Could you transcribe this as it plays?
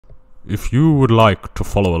if you would like to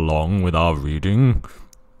follow along with our reading,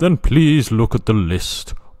 then please look at the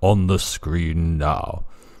list on the screen now.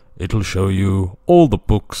 It'll show you all the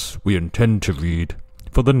books we intend to read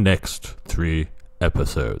for the next 3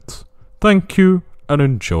 episodes. Thank you and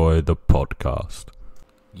enjoy the podcast.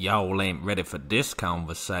 Y'all ain't ready for this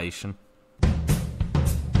conversation.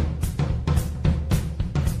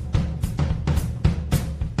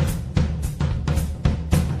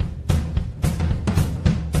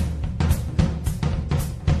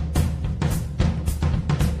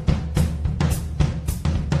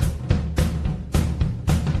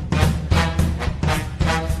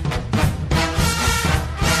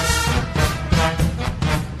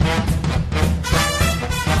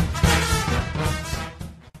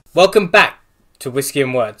 Welcome back to Whiskey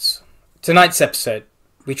and Words. Tonight's episode,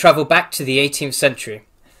 we travel back to the 18th century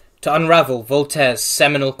to unravel Voltaire's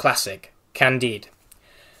seminal classic, Candide.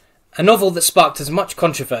 A novel that sparked as much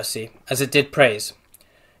controversy as it did praise.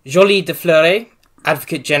 Joly de Fleury,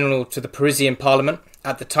 Advocate General to the Parisian Parliament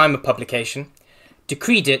at the time of publication,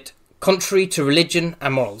 decreed it contrary to religion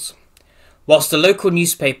and morals, whilst the local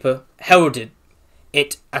newspaper heralded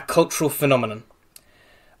it a cultural phenomenon.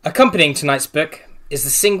 Accompanying tonight's book is the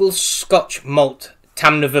single Scotch malt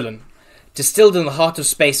Tamnavulin, distilled in the heart of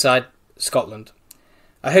Speyside, Scotland.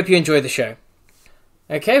 I hope you enjoy the show.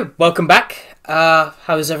 Okay, welcome back. How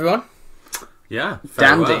is everyone? Yeah,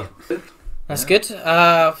 dandy. Well. That's good.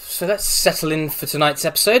 So let's settle in for tonight's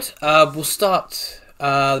episode. We'll start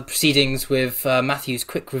the proceedings with Matthew's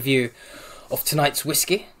quick review of tonight's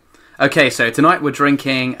whiskey. Okay, so tonight we're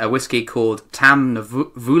drinking a whiskey called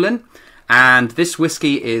Tamnavulin. And this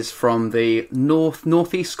whiskey is from the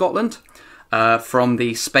northeast Scotland, from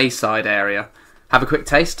the Speyside area. Have a quick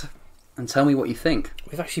taste and tell me what you think.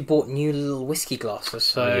 We've actually bought new little whiskey glasses,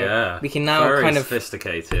 so yeah, we can now very kind of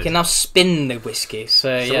sophisticated. We can now spin the whiskey.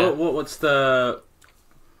 So yeah. What's the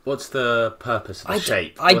purpose of the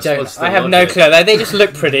shape? I don't. What's the I have logic? no clue. They just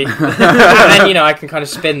look pretty, and then I can kind of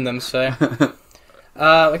spin them. So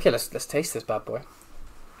okay, let's taste this bad boy.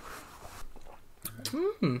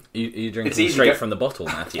 You drink It's it easy straight to- from the bottle,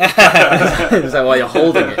 Matthew. Is that why you're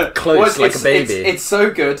holding it close like a baby? It's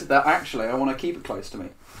so good that actually I want to keep it close to me.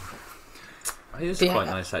 It is Yeah. quite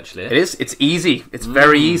nice, actually. It is. It's easy. It's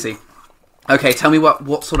very easy. Okay, tell me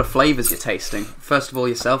what sort of flavours you're tasting. First of all,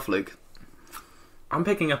 yourself, Luke. I'm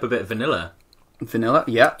picking up a bit of vanilla. Vanilla,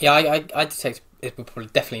 yeah. Yeah, I detect it's probably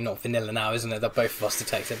definitely not vanilla now, isn't it? That both of us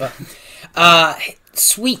detect it, but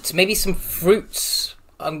sweet, maybe some fruits.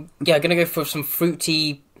 Yeah, I'm gonna go for some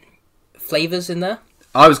fruity flavours in there.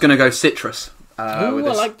 I was going to go citrus. Ooh, with I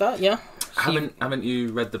this. like that. Yeah. Haven't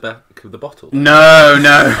you read the back of the bottle? No. Isn't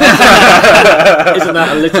that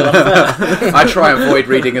a little unfair? I try and avoid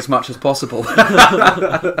reading as much as possible.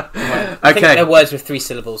 I think Okay. they're words with 3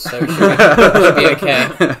 syllables, so it should be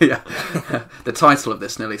okay. Yeah. The title of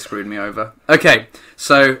this nearly screwed me over. Okay,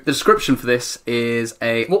 so the description for this is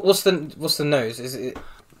a... What's the nose? Is it?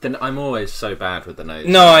 Then I'm always so bad with the nose.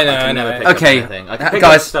 No, I know, can I know. never pick up Okay, anything. I can pick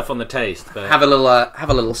guys, up stuff on the taste, but Have a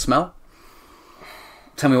little smell.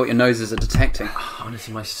 Tell me what your noses are detecting.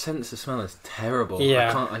 honestly, my sense of smell is terrible.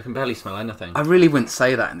 Yeah. I can barely smell anything. I really wouldn't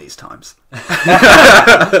say that in these times.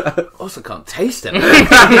 Also can't taste it.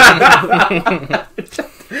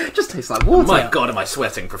 Just tastes like water. My God, am I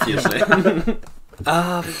sweating profusely?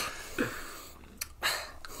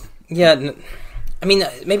 Yeah. I mean,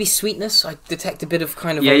 maybe sweetness. I detect a bit of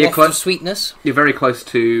kind of Yeah, a you're waft close. of sweetness. You're very close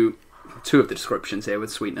to 2 of the descriptions here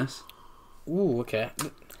with sweetness. Ooh, okay.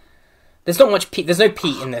 There's not much peat. There's no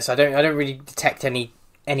peat in this. I don't really detect any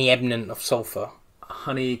remnant of sulphur.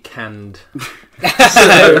 Honey canned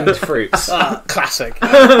stoned fruits. Classic.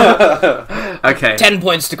 Okay, 10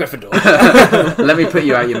 points to Gryffindor. let me put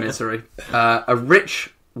you out your misery. A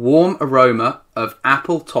rich, warm aroma of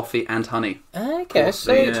apple, toffee and honey. Okay,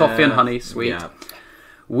 so Yeah. Toffee and honey, sweet. Yeah.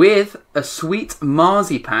 With a sweet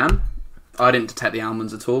marzipan. I didn't detect the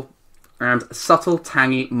almonds at all. And subtle,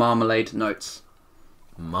 tangy marmalade notes.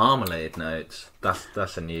 Marmalade notes.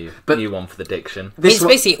 That's a new But- new one for the diction. This it's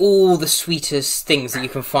basically all the sweetest things that you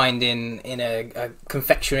can find in a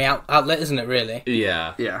confectionery outlet, isn't it? Really.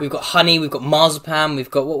 Yeah. Yeah. We've got honey. We've got marzipan.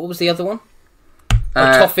 We've got what was the other one?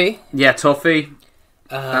 Toffee. Yeah, toffee.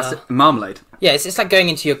 That's it. Marmalade. Yeah, it's like going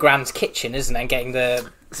into your grand's kitchen, isn't it? And getting the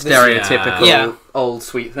Stereotypical Yeah. old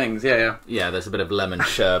sweet things. Yeah. Yeah, there's a bit of lemon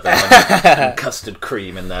sherbet and custard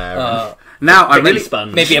cream in there. And Now I bit of really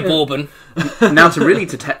sponge. maybe a bourbon. now to really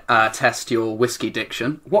test your whiskey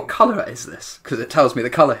diction. What colour is this? Because it tells me the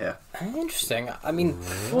colour here. Interesting. I mean,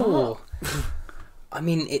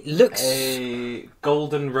 it looks. A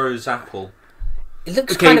golden rose apple. It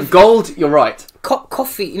looks Okay, kind of gold. You're right.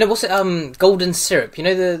 coffee. You know, what's it? Golden syrup. You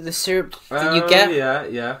know the syrup that you get.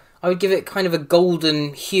 Yeah. I would give it kind of a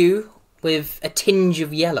golden hue with a tinge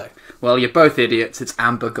of yellow. Well, you're both idiots. It's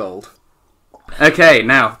amber gold. Okay,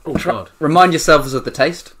 now God. remind yourselves of the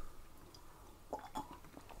taste.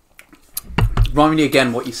 Remind me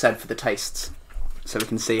again what you said for the tastes, so we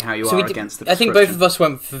can see how you are against the description. I think both of us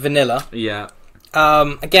went for vanilla. Yeah.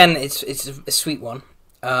 Again, it's a sweet one.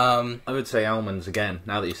 I would say almonds again,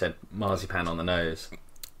 now that you said marzipan on the nose.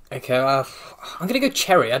 Okay, I'm going to go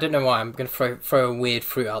cherry. I don't know why. I'm going to throw a weird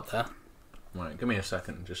fruit out there. Right, give me a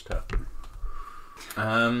second just to...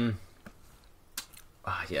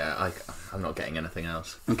 yeah, I'm not getting anything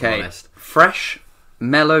else. Okay, fresh,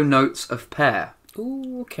 mellow notes of pear.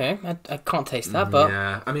 Ooh, okay. I can't taste that, but...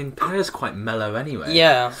 Yeah, I mean, pear's quite mellow anyway.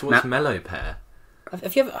 Yeah. So what's mellow pear?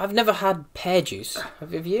 I've never had pear juice.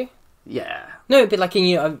 Have you? Yeah. No, it'd be like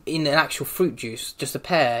in an actual fruit juice, just a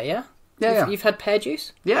pear, yeah? Yeah. You've had pear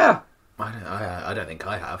juice? Yeah. I don't think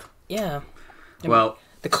I have. Yeah. Well...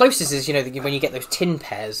 The closest is, when you get those tin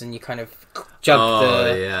pears and you kind of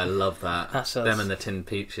jug yeah, I love that. Them and the tin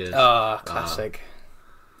peaches. Oh, classic.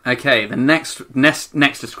 Okay, the next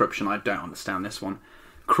description, I don't understand this one.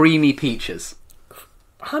 Creamy peaches.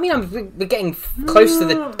 I mean, we're getting close to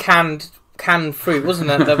the canned fruit,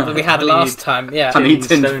 wasn't it, that we had last time? Yeah. Honey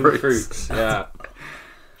tinned fruits. Yeah.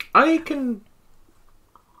 I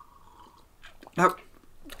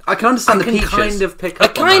can understand the peaches. Kind of pick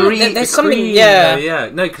up on that. There's something, cream, yeah. Yeah.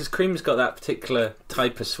 No, because cream's got that particular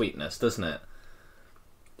type of sweetness, doesn't it?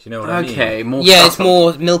 Do you know what I mean? Okay, more. Yeah, it's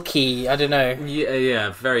more milky. I don't know. Yeah.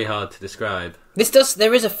 Very hard to describe.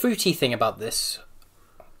 There is a fruity thing about this.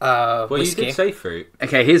 Well, whiskey. you did say fruit.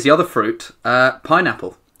 Okay, here's the other fruit.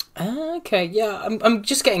 Pineapple. Okay, yeah, I'm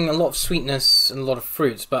just getting a lot of sweetness and a lot of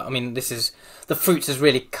fruits, but I mean, the fruits has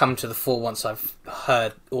really come to the fore once I've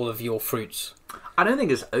heard all of your fruits. I don't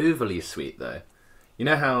think it's overly sweet though. You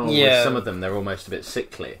know how with some of them they're almost a bit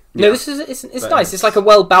sickly. No, it's nice. It's like a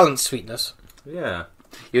well balanced sweetness. Yeah.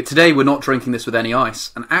 Today we're not drinking this with any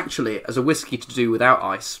ice, and actually, as a whiskey to do without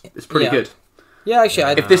ice, it's pretty good. Yeah,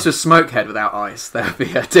 actually, if this was Smokehead without ice, there would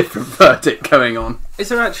be a different verdict going on. Is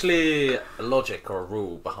there actually a logic or a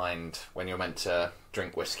rule behind when you're meant to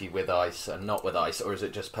drink whiskey with ice and not with ice, or is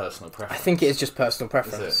it just personal preference? I think it is just personal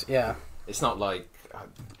preference. Yeah. It's not like...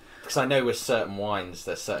 Because I know with certain wines,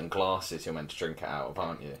 there's certain glasses you're meant to drink it out of,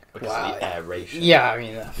 aren't you? Because of the aeration. Yeah, I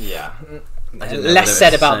mean... Yeah. Less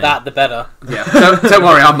said about that, the better. Yeah, don't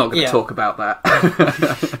worry, I'm not going to talk about that.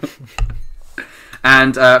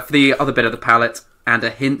 And for the other bit of the palate, and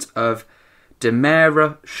a hint of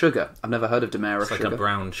Demerara sugar. I've never heard of Demerara sugar. It's like a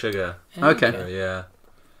brown sugar. Okay. So, yeah.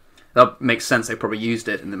 That makes sense, they probably used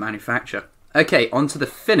it in the manufacture. Okay, on to the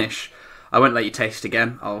finish. I won't let you taste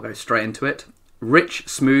again, I'll go straight into it. Rich,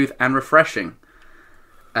 smooth and refreshing.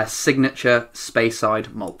 A signature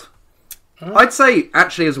Speyside malt. I'd say,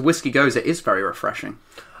 actually, as whiskey goes, it is very refreshing.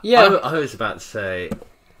 Yeah. I was about to say,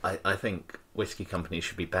 I think whiskey companies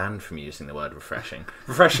should be banned from using the word refreshing.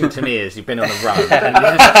 Refreshing to me is you've been on a run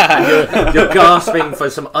and you're gasping for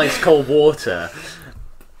some ice cold water.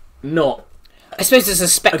 Not... I suppose it's a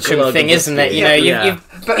spectrum thing, isn't it?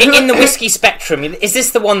 In the whiskey spectrum, is this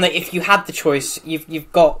the one that if you had the choice,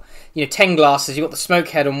 you've got 10 glasses, you've got the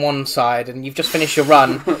Smokehead on one side, and you've just finished your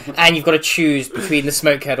run, and you've got to choose between the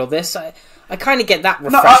Smokehead or this. I kind of get that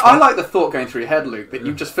refreshment. No, I like the thought going through your head, Luke, that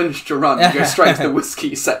you've just finished your run, you go straight to the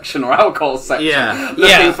whiskey section or alcohol section,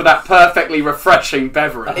 looking for that perfectly refreshing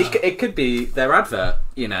beverage. It could be their advert,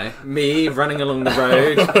 me running along the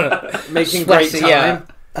road, making great time. Yeah.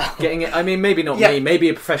 Getting it. I mean, maybe not me. Maybe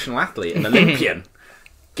a professional athlete, an Olympian,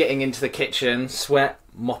 getting into the kitchen, sweat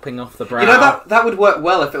mopping off the brow. That would work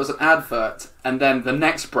well if it was an advert, and then the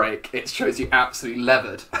next break it shows you absolutely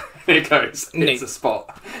leathered. It goes. It's a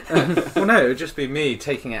spot. Well, no, it would just be me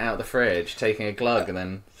taking it out of the fridge, taking a glug, and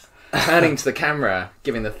then turning to the camera,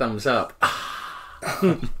 giving the thumbs up.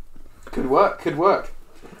 Could work.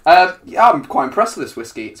 I'm quite impressed with this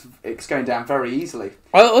whiskey. It's going down very easily.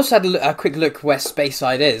 I also had a quick look where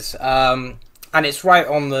Speyside is, and it's right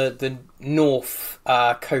on the north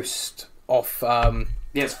coast of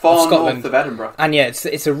it's far Scotland. north of Edinburgh. And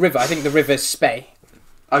it's a river. I think the river's Spey.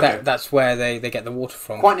 Okay. That's where they get the water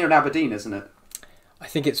from. Quite near Aberdeen, isn't it? I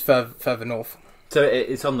think it's further north. So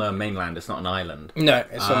it's on the mainland, it's not an island? No,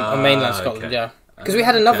 it's on mainland Scotland, okay. yeah. Because we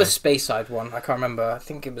had another Speyside one, I can't remember. I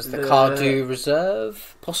think it was the Cardew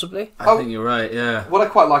Reserve, possibly. I think you're right, yeah. What I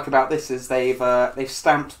quite like about this is they've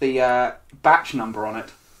stamped the batch number on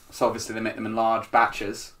it. So obviously they make them in large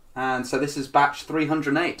batches. And so this is batch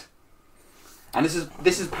 308. And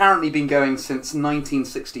this has apparently been going since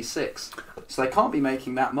 1966, so they can't be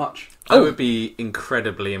making that much. I would be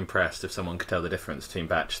incredibly impressed if someone could tell the difference between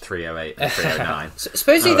batch 308 and 309.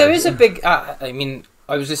 Supposedly there is a big... I mean,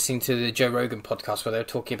 I was listening to the Joe Rogan podcast where they were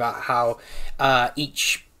talking about how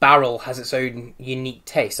each barrel has its own unique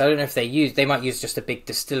taste. I don't know if they might use just a big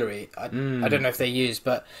distillery. I don't know if they use,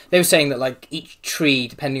 but they were saying that like each tree,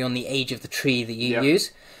 depending on the age of the tree that you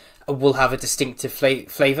use, will have a distinctive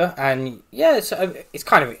flavour. And yeah, it's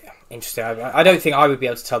kind of interesting. I don't think I would be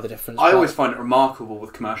able to tell the difference. I always find it remarkable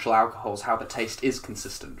with commercial alcohols how the taste is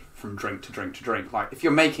consistent from drink to drink to drink. Like, if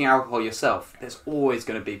you're making alcohol yourself, there's always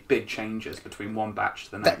going to be big changes between one batch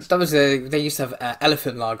to the next. That was they used to have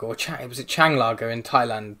elephant lager, or it was a Chang lager in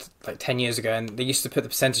Thailand like 10 years ago, and they used to put the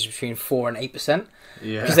percentage between 4 and 8%.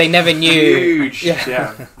 Yeah. Because they never knew... Huge,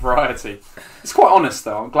 variety. It's quite honest,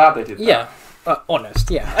 though. I'm glad they did that. Yeah.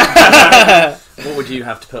 Honest, yeah. What would you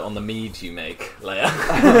have to put on the mead you make, Leia?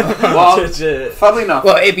 Well, funnily enough...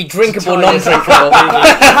 Well, it'd be drinkable, non-drinkable.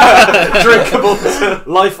 Drinkable,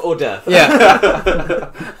 life or death.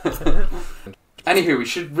 Yeah. Anywho, we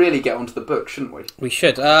should really get onto the book, shouldn't we? We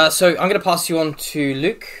should. So I'm going to pass you on to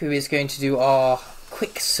Luke, who is going to do our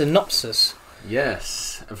quick synopsis.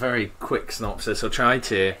 Yes, a very quick synopsis, I'll try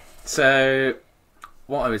to. So,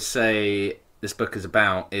 what I would say this book is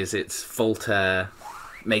about is it's Voltaire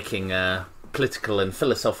making a political and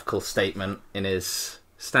philosophical statement in his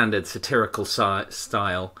standard satirical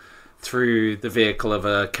style through the vehicle of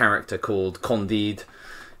a character called Candide,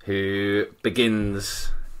 who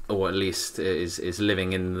begins, or at least is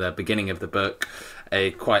living in the beginning of the book,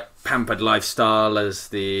 a quite pampered lifestyle as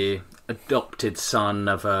the adopted son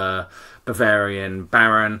of a Bavarian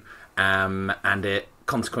baron, and it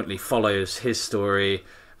consequently follows his story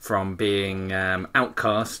from being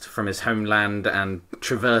outcast from his homeland and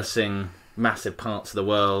traversing massive parts of the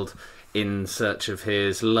world in search of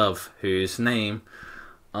his love, whose name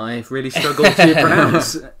I really struggled to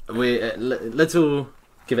pronounce. Let's all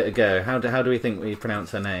give it a go. How do we think we pronounce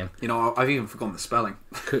her name? You know, I've even forgotten the spelling.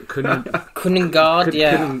 Cuningard,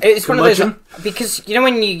 yeah. It's one of those... Because, you know,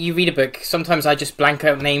 when you read a book, sometimes I just blank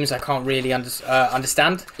out names I can't really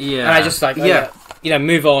understand. Yeah. And I just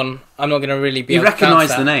move on. I'm not going to really be able to pronounce that. You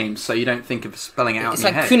recognise the name, so you don't think of spelling it out in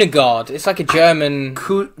your head. It's like Cuningard. It's like a German...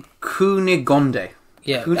 Cunegonde.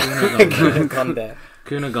 Yeah. Cunegonde.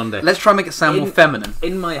 Cunegonde. Let's try and make it sound more feminine.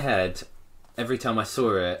 In my head, every time I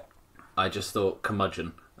saw it, I just thought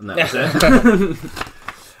curmudgeon, and that was it.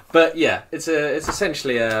 But yeah, it's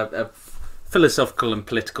essentially a philosophical and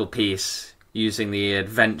political piece using the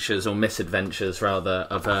adventures or misadventures rather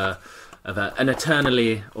of an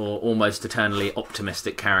eternally or almost eternally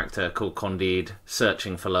optimistic character called Candide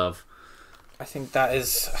searching for love. I think that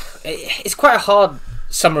it's quite a hard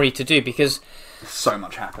summary to do because so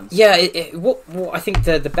much happens. Yeah, what I think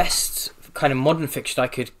the best kind of modern fiction I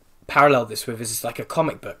could parallel this with is like a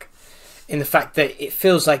comic book, in the fact that it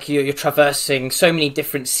feels like you're traversing so many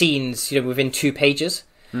different scenes, within 2 pages.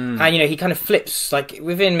 And, he kind of flips, like,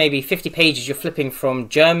 within maybe 50 pages, you're flipping from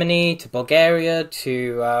Germany to Bulgaria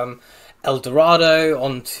to El Dorado,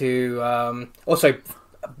 on to... also,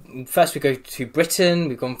 first we go to Britain,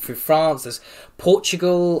 we've gone through France, there's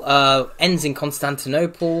Portugal, ends in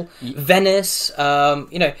Constantinople, Venice,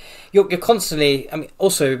 you're constantly... I mean,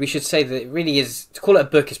 also, we should say that it really is... To call it a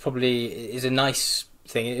book is a nice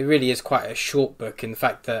thing. It really is quite a short book in the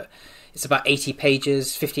fact that it's about 80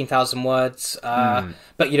 pages, 15,000 words,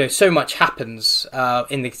 but so much happens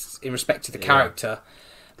in respect to the character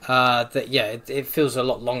that it feels a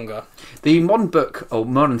lot longer. The modern book or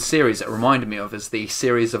modern series it reminded me of is the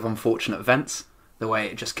series of unfortunate events. The way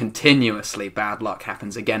it just continuously bad luck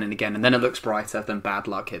happens again and again, and then it looks brighter, then bad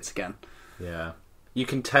luck hits again. Yeah, you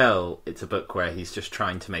can tell it's a book where he's just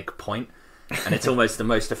trying to make a point, and it's almost the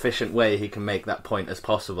most efficient way he can make that point as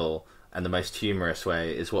possible. And the most humorous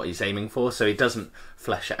way is what he's aiming for. So he doesn't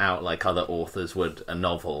flesh it out like other authors would a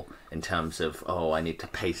novel in terms of, I need to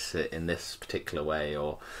pace it in this particular way,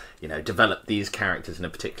 or, develop these characters in a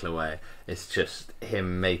particular way. It's just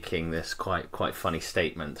him making this quite funny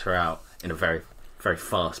statement throughout in a very, very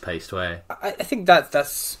fast-paced way. I think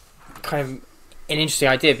that's kind of an interesting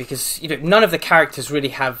idea because, none of the characters really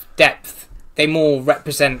have depth. They more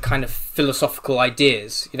represent kind of philosophical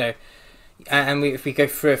ideas, And if we go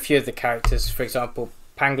through a few of the characters, for example,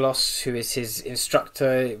 Pangloss, who is his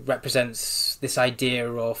instructor, represents this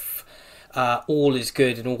idea of all is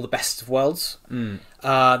good and all the best of worlds.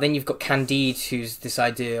 Then you've got Candide, who's this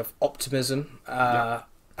idea of optimism.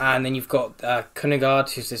 and then you've got Candide,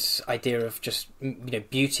 who's this idea of just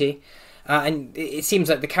beauty. And it seems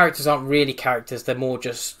like the characters aren't really characters; they're more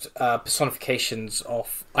just personifications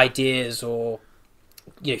of ideas or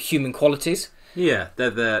human qualities. Yeah,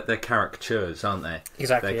 they're caricatures, aren't they?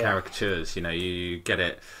 Exactly. They're caricatures. You get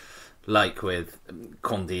it. Like with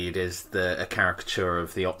Candide is a caricature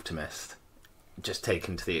of the optimist, just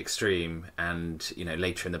taken to the extreme. And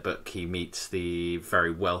later in the book, he meets the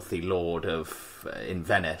very wealthy lord in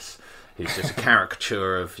Venice, who's just a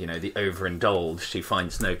caricature of the overindulged who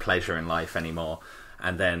finds no pleasure in life anymore.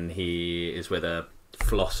 And then he is with a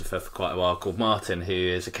philosopher for quite a while called Martin, who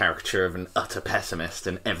is a caricature of an utter pessimist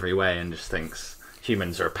in every way and just thinks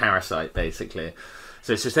humans are a parasite, basically.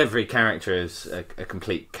 So it's just every character is a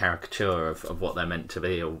complete caricature of what they're meant to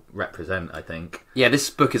be or represent, I think. Yeah, this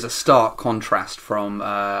book is a stark contrast from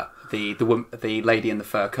the lady in the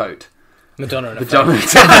fur coat. Madonna in a Madonna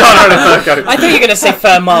fur in a fur coat. I thought you were going to say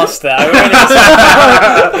fur master.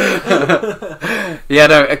 Yeah,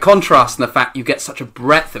 no, a contrast in the fact you get such a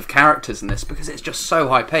breadth of characters in this because it's just so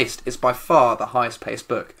high paced. It's by far the highest paced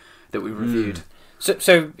book that we reviewed.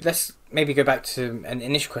 So let's maybe go back to an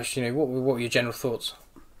initial question. What were your general thoughts?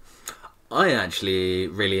 I actually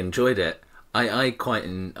really enjoyed it. I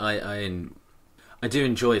do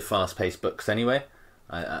enjoy fast-paced books anyway.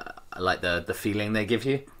 I like the feeling they give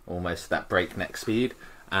you, almost that breakneck speed.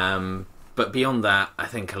 But beyond that, I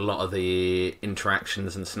think a lot of the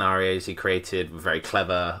interactions and scenarios he created were very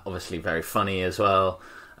clever, obviously very funny as well.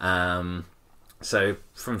 So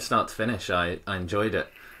from start to finish, I enjoyed it.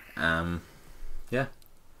 Yeah.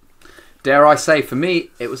 Dare I say, for me,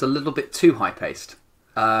 it was a little bit too high-paced.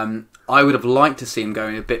 I would have liked to see him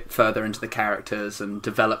going a bit further into the characters and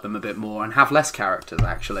develop them a bit more and have less characters,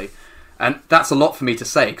 actually. And that's a lot for me to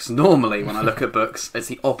say, because normally when I look at books, it's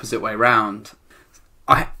the opposite way round.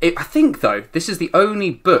 I think, though, this is the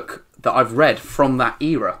only book that I've read from that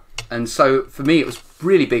era. And so, for me, it was a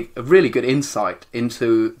really good insight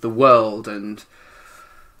into the world and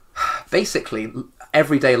basically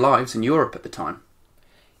everyday lives in Europe at the time.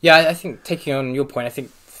 Yeah, I think, taking on your point, I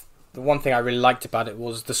think the one thing I really liked about it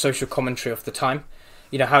was the social commentary of the time.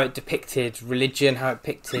 How it depicted religion, how it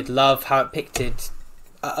depicted love, how it depicted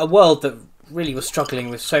a world that really was struggling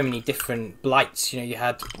with so many different blights. You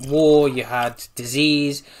had war, you had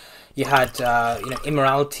disease, you had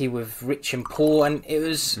immorality with rich and poor, and it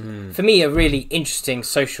was for me a really interesting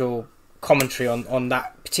social commentary on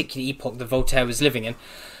that particular epoch that Voltaire was living in.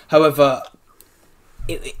 However,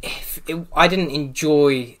 I didn't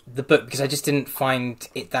enjoy the book because I just didn't find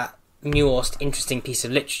it that nuanced, interesting piece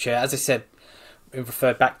of literature. As I said,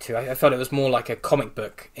 referred back to, I felt it was more like a comic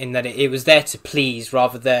book in that it was there to please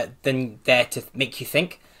rather than there to make you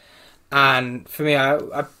think. And for me,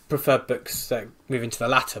 I prefer books that move into the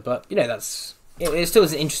latter, but it still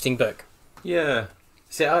is an interesting book. Yeah.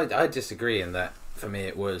 See, I disagree in that for me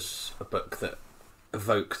it was a book that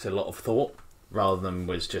evoked a lot of thought rather than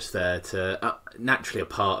was just there to... naturally a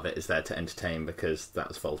part of it is there to entertain because that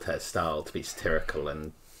was Voltaire's style, to be satirical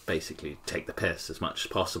and basically take the piss as much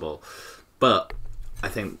as possible. But I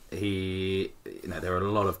think there are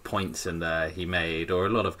a lot of points in there he made, or a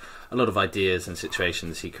lot of ideas and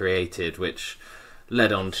situations he created, which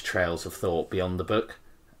led on to trails of thought beyond the book,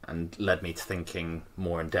 and led me to thinking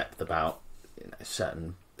more in depth about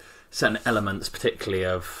certain elements, particularly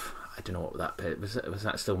of, I don't know what that bit was. Was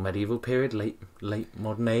that still medieval period, late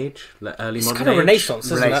modern age, early it's modern kind age? Of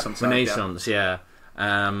Renaissance, isn't it? Renaissance, yeah.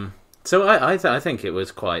 So I think it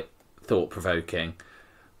was quite thought provoking,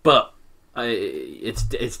 but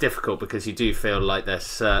it's difficult because you do feel like there's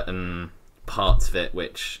certain parts of it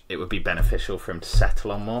which it would be beneficial for him to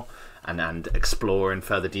settle on more and explore in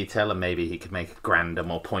further detail, and maybe he could make a grander,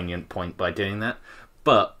 more poignant point by doing that.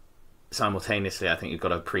 But simultaneously, I think you've got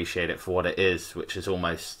to appreciate it for what it is, which is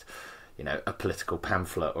almost a political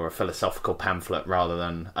pamphlet or a philosophical pamphlet rather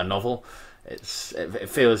than a novel. It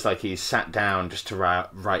feels like he's sat down just to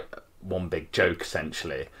write one big joke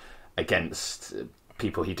essentially against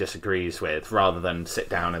people he disagrees with, rather than sit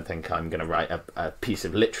down and think I'm going to write a piece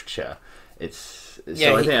of literature. I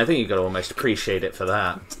think you've got to almost appreciate it for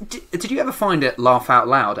that. Did you ever find it laugh out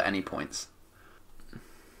loud at any points?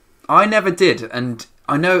 I never did, and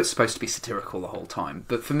I know it's supposed to be satirical the whole time,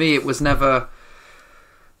 but for me it was never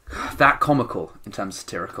that comical in terms of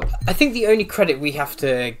satirical. I think the only credit we have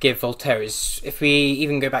to give Voltaire is if we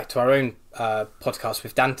even go back to our own podcast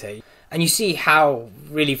with Dante, and you see how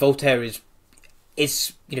really Voltaire is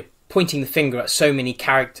pointing the finger at so many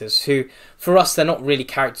characters who, for us, they're not really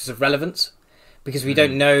characters of relevance, because we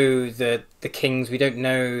don't know the kings, we don't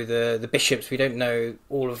know the bishops, we don't know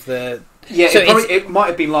all of the... Yeah, So it might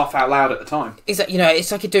have been laugh out loud at the time. It's like,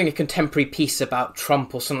 it's like you're doing a contemporary piece about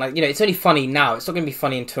Trump or something like... it's only funny now. It's not going to be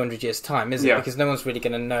funny in 200 years' time, is it? Yeah. Because no one's really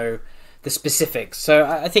going to know the specifics. So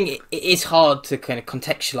I think it is hard to kind of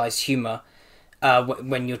contextualise humour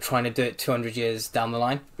when you're trying to do it 200 years down the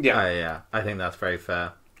line. Yeah, I think that's very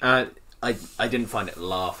fair. I didn't find it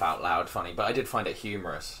laugh out loud funny, but I did find it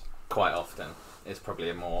humorous quite often. It's probably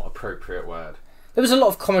a more appropriate word. There was a lot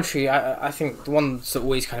of commentary. I think the ones that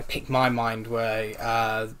always kind of picked my mind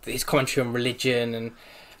were his commentary on religion and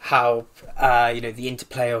how the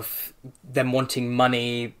interplay of them wanting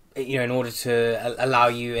money, in order to allow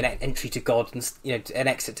you an entry to God and an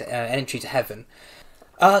entry to heaven.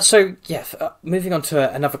 Moving on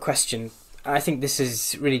to another question. I think this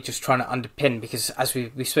is really just trying to underpin, because as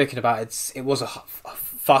we've spoken about, it was a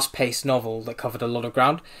fast-paced novel that covered a lot of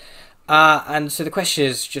ground. And so the question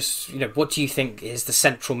is just, what do you think is the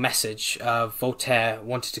central message Voltaire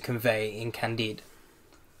wanted to convey in Candide?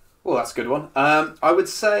 Well, that's a good one. I would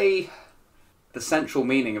say the central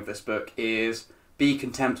meaning of this book is be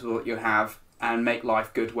content with what you have and make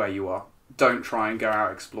life good where you are. Don't try and go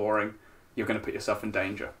out exploring. You're going to put yourself in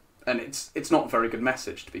danger. And it's not a very good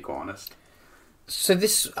message, to be quite honest. So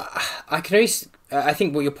this, I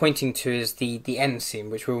think what you're pointing to is the end scene,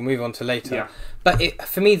 which we'll move on to later. Yeah. But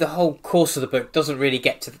for me, the whole course of the book doesn't really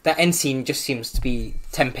get to... That end scene just seems to be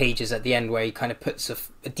 10 pages at the end, where he kind of puts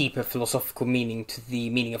a deeper philosophical meaning to the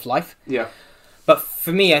meaning of life. Yeah. But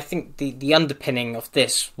for me, I think the underpinning of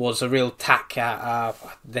this was a real tack at...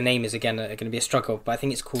 the name is, again, going to be a struggle, but I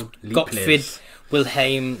think it's called Gottfried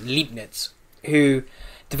Wilhelm Leibniz, who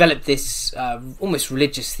developed this almost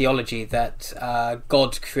religious theology that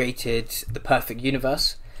God created the perfect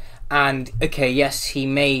universe. And, okay, yes, he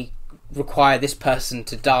may require this person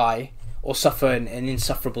to die or suffer an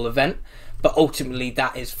insufferable event, but ultimately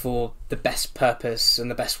that is for the best purpose and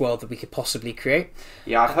the best world that we could possibly create.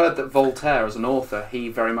 Yeah, I've heard that Voltaire, as an author, he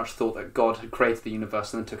very much thought that God had created the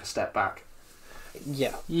universe and then took a step back.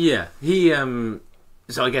 Yeah. Yeah, he...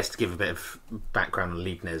 So I guess to give a bit of background on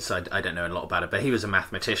Leibniz, I don't know a lot about it, but he was a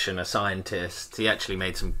mathematician, a scientist. He actually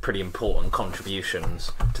made some pretty important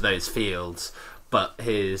contributions to those fields, but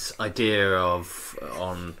his idea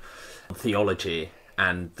on theology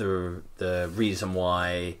and the reason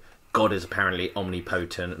why God is apparently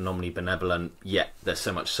omnipotent and omnibenevolent, yet there's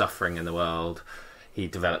so much suffering in the world, he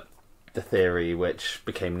developed the theory which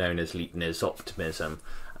became known as Leibniz optimism,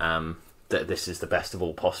 that this is the best of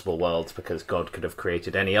all possible worlds because God could have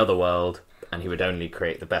created any other world and he would only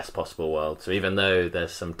create the best possible world. So even though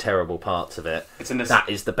there's some terrible parts of it, that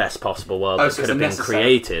is the best possible world that could have been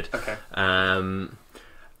created. Okay.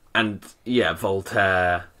 And yeah,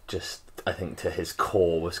 Voltaire just, I think to his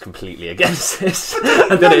core, was completely against this.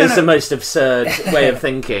 And that it is the most absurd way of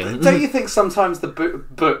thinking. Don't you think sometimes the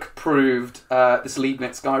book proved this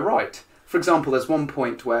Leibniz guy right? For example, there's one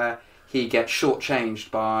point where he gets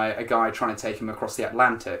shortchanged by a guy trying to take him across the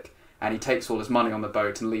Atlantic, and he takes all his money on the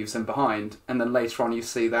boat and leaves him behind. And then later on you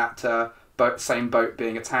see that same boat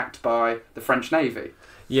being attacked by the French Navy.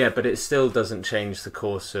 Yeah, but it still doesn't change the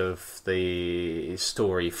course of the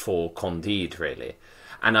story for Candide, really.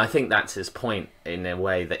 And I think that's his point, in a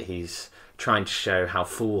way, that he's trying to show how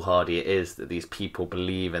foolhardy it is that these people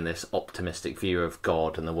believe in this optimistic view of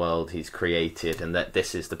God and the world he's created, and that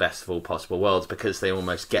this is the best of all possible worlds, because they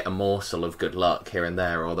almost get a morsel of good luck here and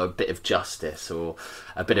there, or a bit of justice, or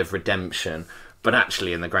a bit of redemption. But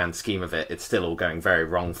actually, in the grand scheme of it, it's still all going very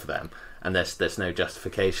wrong for them, and there's no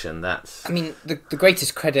justification. I mean, the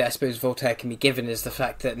greatest credit I suppose Voltaire can be given is the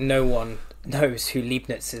fact that no one knows who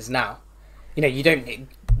Leibniz is now. You don't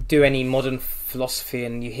do any modern philosophy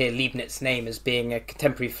and you hear Leibniz's name as being a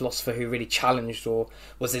contemporary philosopher who really challenged or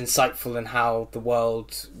was insightful in how the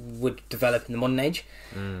world would develop in the modern age.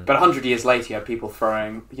 But 100 years later, you have people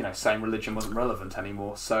saying religion wasn't relevant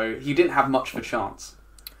anymore, so he didn't have much of a chance.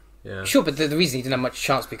 Yeah. Sure, but the reason he didn't have much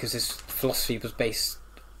chance because his philosophy was based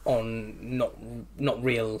on not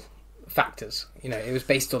real factors. It was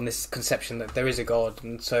based on this conception that there is a God,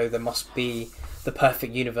 and so there must be the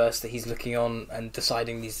perfect universe that he's looking on and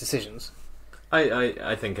deciding these decisions.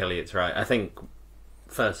 I think Eliot's right. I think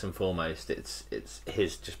first and foremost, it's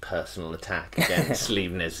his just personal attack against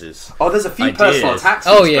Leibniz's. Oh, there's a few ideas. personal attacks.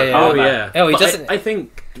 Oh yeah. He doesn't. I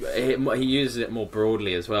think he uses it more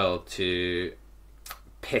broadly as well to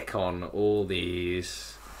pick on all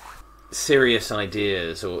these serious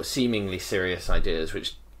ideas or seemingly serious ideas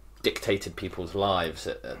which dictated people's lives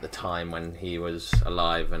at the time when he was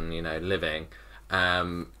alive and living,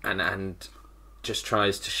 and just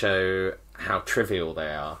tries to show how trivial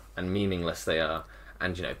they are and meaningless they are,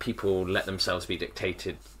 and people let themselves be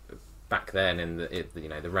dictated back then in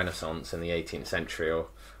the Renaissance in the 18th century or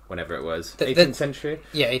whenever it was. 18th century?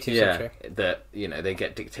 Yeah, 18th century. That, they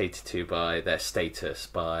get dictated to by their status,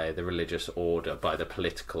 by the religious order, by the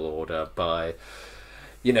political order, by,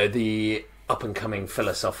 the up-and-coming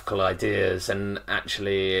philosophical ideas, and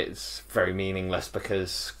actually it's very meaningless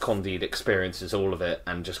because Candide experiences all of it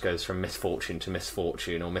and just goes from misfortune to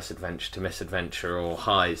misfortune, or misadventure to misadventure, or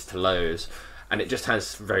highs to lows, and it just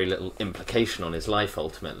has very little implication on his life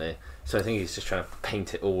ultimately. So I think he's just trying to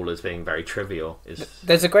paint it all as being very trivial.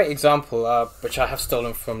 There's a great example, which I have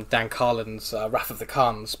stolen from Dan Carlin's Wrath of the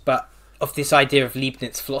Khans, but of this idea of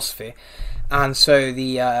Leibniz philosophy. And so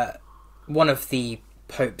the one of the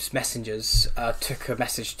Pope's messengers took a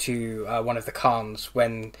message to one of the Khans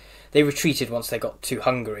when they retreated once they got to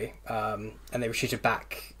Hungary, and they retreated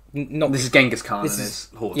back. This is Genghis Khan and his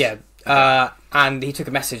horse. Yeah, and he took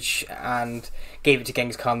a message and gave it to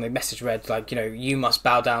Genghis Khan. The message read you must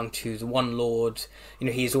bow down to the one Lord.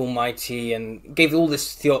 He is almighty, and gave all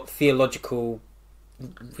this theological,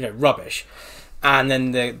 rubbish. And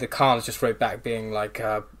then the Khans just wrote back, being like,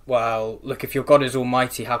 "Well, look, if your God is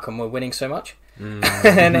almighty, how come we're winning so much?" And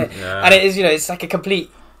it is, it's like a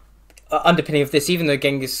complete underpinning of this. Even though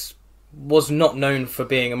Genghis was not known for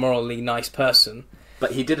being a morally nice person.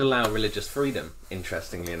 But he did allow religious freedom,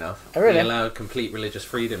 interestingly enough. Oh, really? He allowed complete religious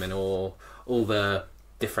freedom in all the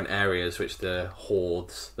different areas which the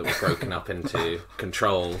hordes that were broken up into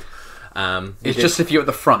controlled. It's just if you're at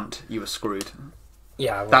the front, you were screwed.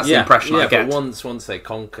 Yeah, that's the impression I get. But once they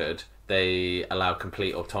conquered, they allowed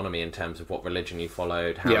complete autonomy in terms of what religion you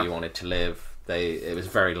followed, how you wanted to live. It was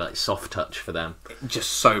very soft touch for them. Just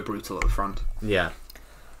so brutal at the front. Yeah.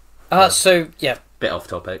 Bit off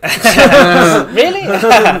topic. Really?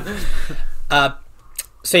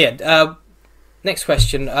 Next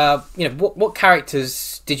question. What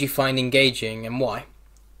characters did you find engaging and why?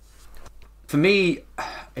 For me,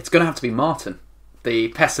 it's going to have to be Martin, the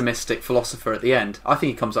pessimistic philosopher at the end. I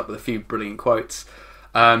think he comes up with a few brilliant quotes.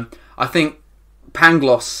 I think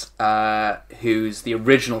Pangloss, who's the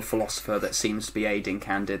original philosopher that seems to be aiding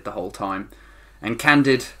Candide the whole time, and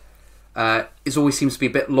Candide always seems to be a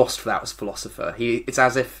bit lost without his philosopher. It's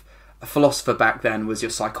as if a philosopher back then was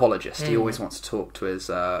your psychologist. He always wants to talk to his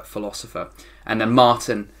philosopher. And then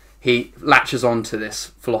Martin, he latches on to this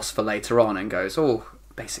philosopher later on and goes,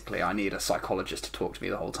 basically I need a psychologist to talk to me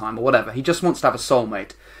the whole time, or whatever. He just wants to have a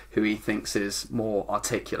soulmate who he thinks is more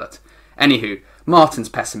articulate. Anywho, Martin's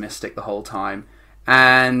pessimistic the whole time,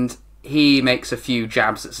 and he makes a few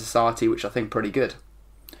jabs at society, which I think are pretty good.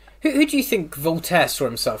 Who do you think Voltaire saw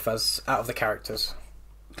himself as out of the characters?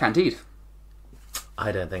 Candide.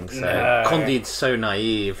 I don't think so. No. Candide's so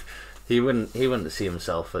naive. He wouldn't see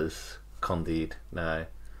himself as Candide. No.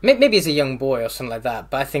 Maybe as a young boy or something like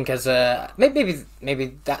that. But I think as a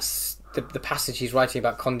maybe that's the passage he's writing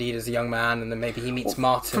about Candide as a young man, and then maybe he meets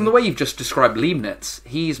Martin. From the way you've just described Leibniz,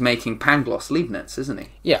 he's making Pangloss Leibniz, isn't he?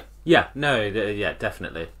 Yeah. Yeah. No. Yeah.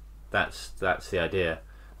 Definitely. That's the idea.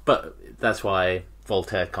 But that's why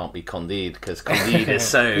Voltaire can't be Candide, because Candide is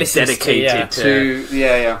so dedicated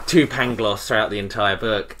to Pangloss throughout the entire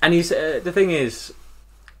book. And he's the thing is,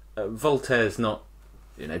 Voltaire's not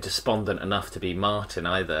despondent enough to be Martin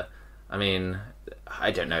either. I mean,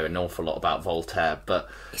 I don't know an awful lot about Voltaire, but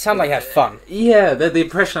he sounded like he had fun. Yeah, the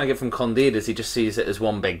impression I get from Candide is he just sees it as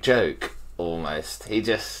one big joke almost.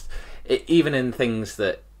 Even in things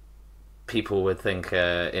that people would think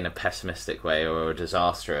in a pessimistic way or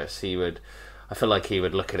disastrous, I feel like he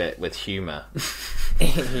would look at it with humour.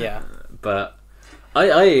 Yeah. But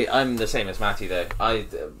I'm the same as Matty though.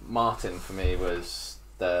 Martin for me was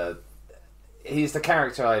he's the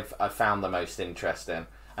character I've found the most interesting,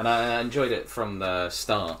 and I enjoyed it from the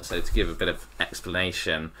start. So to give a bit of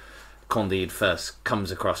explanation, Candide first comes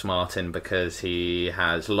across Martin because he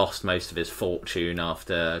has lost most of his fortune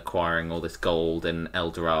after acquiring all this gold in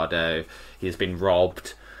El Dorado. He has been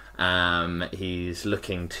robbed. He's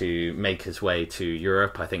looking to make his way to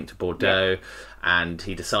Europe, I think to Bordeaux, and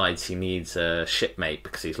he decides he needs a shipmate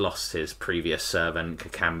because he's lost his previous servant,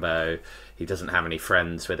 Cacambo. He doesn't have any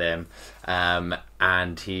friends with him,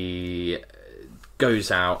 and he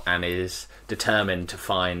goes out and is determined to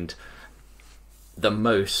find the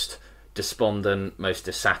most despondent, most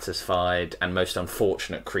dissatisfied, and most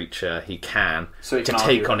unfortunate creature he can to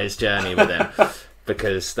take on his journey with him.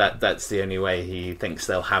 Because that's the only way he thinks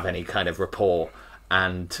they'll have any kind of rapport.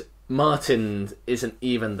 And Martin isn't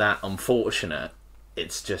even that unfortunate.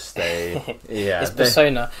 it's just his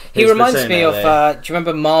persona. He reminds me of. Do you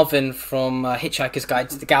remember Marvin from Hitchhiker's Guide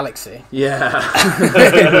to the Galaxy?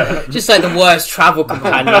 Yeah. Just like the worst travel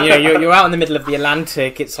companion. You're out in the middle of the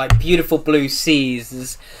Atlantic. It's like beautiful blue seas.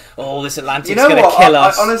 There's, this Atlantic's going to kill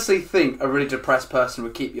us. I honestly think a really depressed person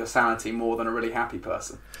would keep your sanity more than a really happy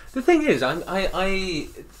person. The thing is, I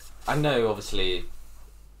know obviously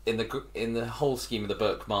in the whole scheme of the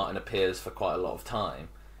book, Martin appears for quite a lot of time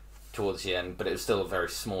towards the end, but it was still a very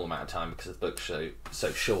small amount of time because the book's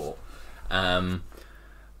so short. But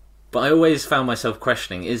I always found myself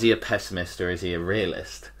questioning: is he a pessimist or is he a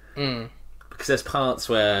realist? Because there's parts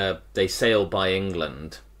where they sail by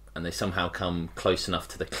England and they somehow come close enough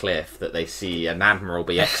to the cliff that they see an admiral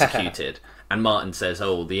be executed, and Martin says,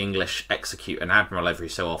 "Oh, the English execute an admiral every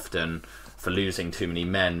so often for losing too many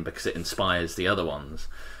men because it inspires the other ones,"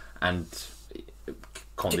 and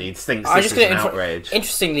Candide thinks this is an outrage.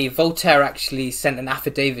 Interestingly, Voltaire actually sent an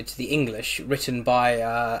affidavit to the English, written by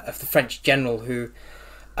the French general who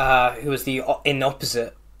was in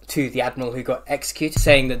opposite to the admiral who got executed,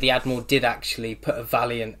 saying that the admiral did actually put a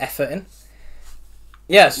valiant effort in.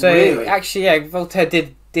 Yeah, so really? Actually, Voltaire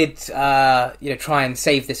did try and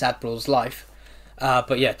save this admiral's life,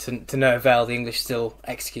 but to no avail. The English still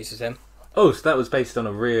executed him. Oh, so that was based on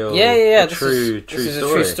a real, true this is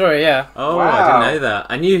story. A true story, yeah. Oh, wow. I didn't know that.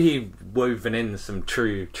 I knew he woven in some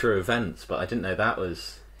true events, but I didn't know that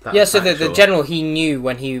was. So the general, he knew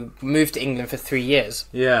when he moved to England for 3 years.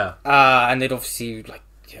 Yeah. And they'd obviously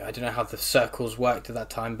I don't know how the circles worked at that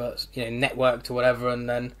time, but networked or whatever, and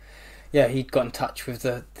then he'd got in touch with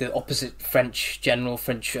the opposite French general,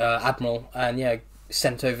 French admiral, and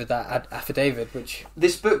sent over that affidavit. Which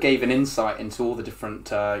this book gave an insight into all the different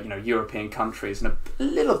European countries and a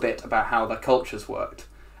little bit about how their cultures worked.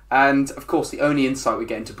 And of course, the only insight we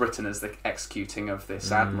get into Britain is the executing of this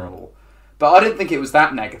admiral. But I didn't think it was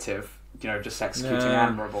that negative. Just executing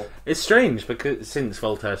admiral. It's strange because since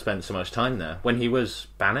Voltaire spent so much time there, when he was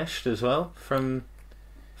banished as well from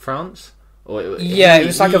France. It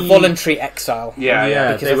was like a voluntary exile.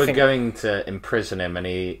 Yeah. They were going to imprison him, and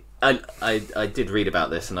I did read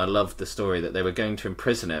about this, and I loved the story that they were going to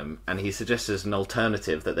imprison him, and he suggested as an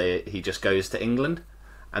alternative that he just goes to England,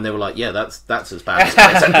 and they were like, "Yeah, that's as bad as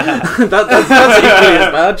prison. that's equally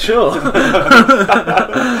as bad, sure."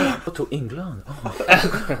 To England,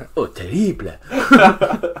 terrible.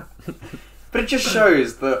 But it just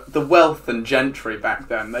shows the wealth and gentry back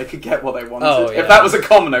then. They could get what they wanted. If that was a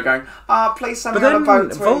commoner going, play something on a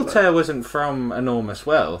boat. Voltaire wasn't from enormous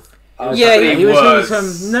wealth. He was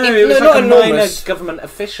like a minor government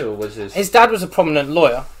official. Was his dad was a prominent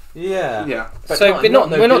lawyer. Yeah. But we're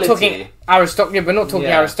not talking aristocracy. We're not talking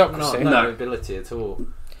aristocracy. Not nobility at all.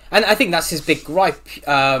 And I think that's his big gripe.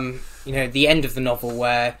 The end of the novel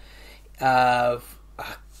where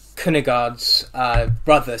Cunigade's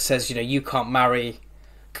brother says, you can't marry.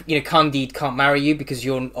 Candide can't marry you because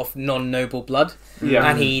you're of non-noble blood. Yeah.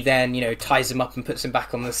 And he then ties him up and puts him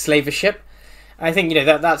back on the slaver ship. I think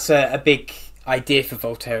that's a big idea for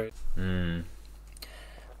Voltaire.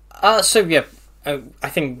 I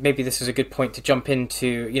think maybe this is a good point to jump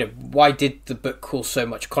into. Why did the book cause so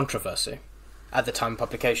much controversy at the time of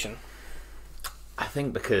publication? I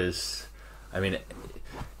think because, it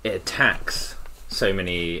attacks so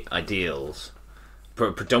many ideals,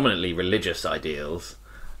 predominantly religious ideals,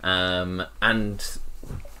 and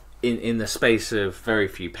in the space of very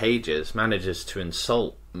few pages manages to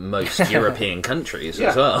insult most European countries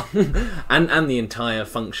as well, and the entire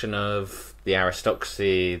function of the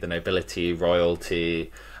aristocracy, the nobility,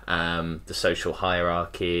 royalty, the social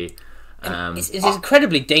hierarchy. It's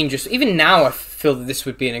incredibly dangerous. Even now, I feel that this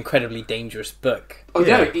would be an incredibly dangerous book.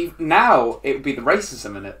 Now it would be the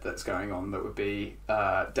racism in it that's going on that would be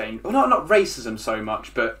dangerous. Well, not racism so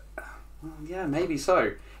much, but maybe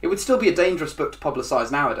so. It would still be a dangerous book to publicise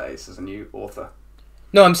nowadays as a new author.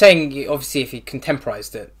 No, I'm saying obviously if he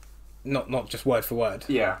contemporised it, not just word for word.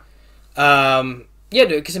 Yeah.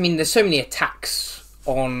 Because there's so many attacks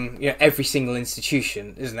on every single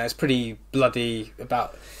institution, isn't there? It's pretty bloody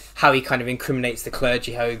about how he kind of incriminates the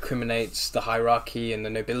clergy, how he incriminates the hierarchy and the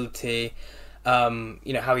nobility.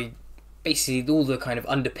 How he basically all the kind of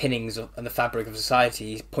underpinnings and the fabric of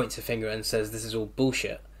society, he points a finger and says this is all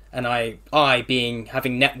bullshit. And I having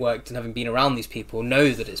networked and having been around these people,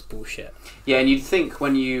 know that it's bullshit. Yeah, and you'd think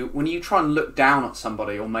when you try and look down at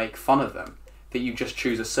somebody or make fun of them, that you just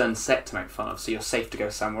choose a certain set to make fun of, so you're safe to go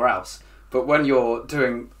somewhere else. But when you're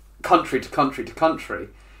doing country to country to country,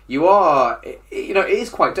 you are, it is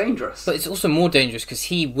quite dangerous. But it's also more dangerous because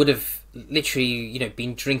he would have literally,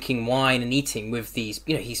 been drinking wine and eating with these.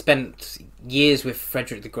 He spent years with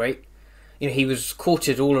Frederick the Great. he was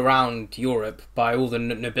courted all around Europe by all the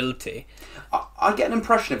nobility. I get an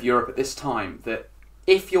impression of Europe at this time that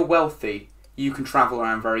if you're wealthy, you can travel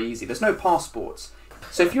around very easy. There's no passports.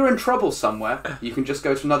 So if you're in trouble somewhere, you can just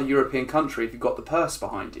go to another European country if you've got the purse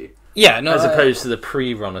behind you. Yeah, no, as opposed to the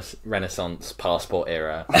pre-Renaissance passport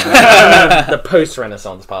era, the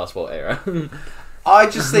post-Renaissance passport era. I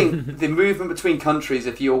just think the movement between countries,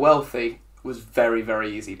 if you were wealthy, was very,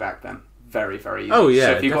 very easy back then. Very, very easy. Oh yeah,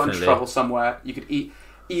 so if you got definitely. in trouble somewhere, you could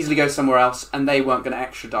easily go somewhere else, and they weren't going to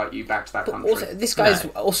extradite you back to that country. Also, this guy's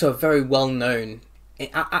also a very well-known.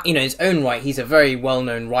 In his own right, he's a very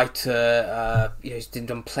well-known writer. He's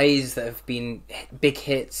done plays that have been big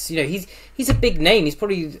hits. He's a big name. He's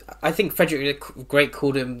probably, I think Frederick the Great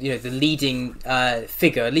called him, the leading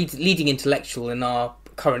figure, leading intellectual in our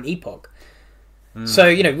current epoch. So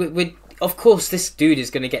of course, this dude is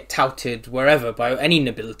going to get touted wherever by any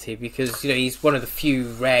nobility because he's one of the few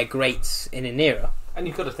rare greats in an era. And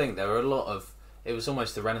you've got to think there were a lot of. It was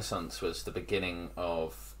almost the Renaissance was the beginning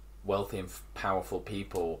of wealthy and powerful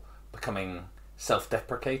people becoming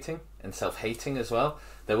self-deprecating and self-hating as well.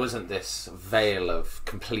 There wasn't this veil of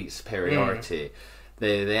complete superiority.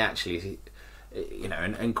 They actually,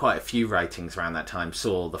 and quite a few writings around that time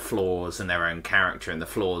saw the flaws in their own character and the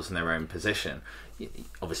flaws in their own position.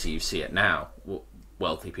 Obviously, you see it now.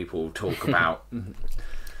 Wealthy people talk about.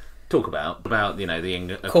 The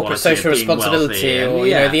corporate social responsibility,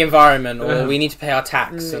 or the environment, or we need to pay our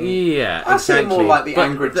tax. And... Yeah, I see it more like the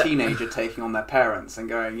angry teenager taking on their parents and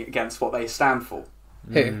going against what they stand for.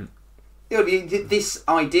 Who? This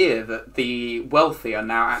idea that the wealthy are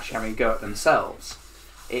now actually having a go at themselves.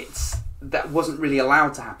 That wasn't really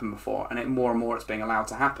allowed to happen before, and more and more it's being allowed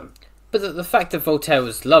to happen. But the fact that Voltaire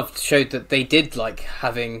was loved showed that they did like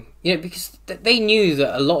having, because they knew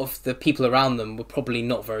that a lot of the people around them were probably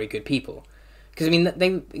not very good people. Because,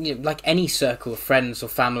 they, like any circle of friends or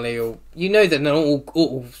family, or they're not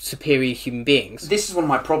all superior human beings. This is one of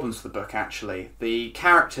my problems with the book, actually. The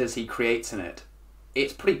characters he creates in it,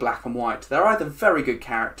 it's pretty black and white. They're either very good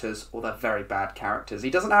characters or they're very bad characters. He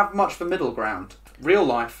doesn't have much of a middle ground. Real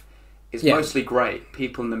life is mostly grey,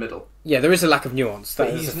 people in the middle. Yeah, there is a lack of nuance. That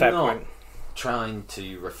is a fair point. Trying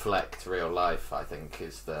to reflect real life, I think,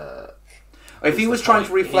 is the... If he was trying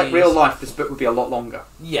to reflect real life, this book would be a lot longer.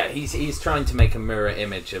 Yeah, he's trying to make a mirror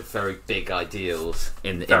image of very big ideals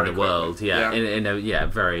in the world. Yeah, in a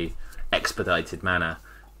very expedited manner.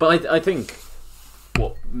 But I think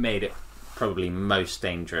what made it probably most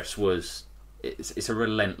dangerous was it's a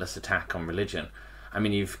relentless attack on religion. I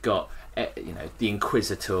mean, you've got the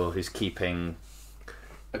Inquisitor who's keeping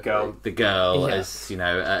the girl as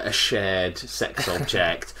a shared sex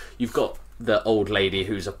object. You've got the old lady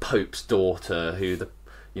who's a pope's daughter who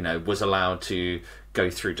was allowed to go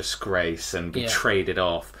through disgrace and be traded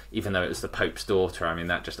off, even though it was the pope's daughter. I mean,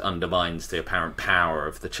 that just undermines the apparent power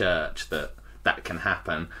of the church that can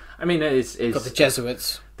happen. I mean, it's got the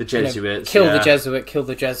Jesuits. The Jesuits kill the Jesuit, kill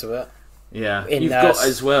the Jesuit. Yeah, you've got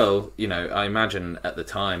as well. I imagine at the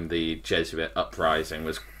time the Jesuit uprising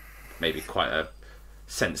was maybe quite a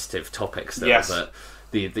sensitive topic still, but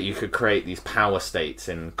that you could create these power states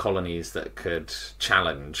in colonies that could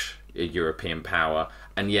challenge a European power,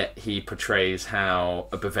 and yet he portrays how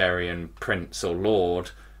a Bavarian prince or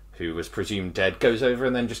lord who was presumed dead goes over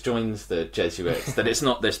and then just joins the Jesuits. That it's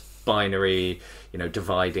not this binary,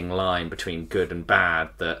 dividing line between good and bad,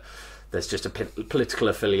 that there's just political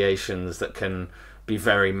affiliations that can be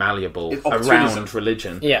very malleable around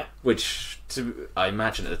religion. Yeah. Which I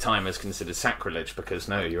imagine at the time was considered sacrilege, because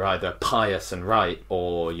you're either pious and right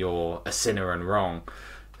or you're a sinner and wrong.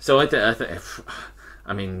 So I think,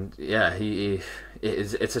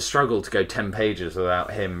 it's a struggle to go 10 pages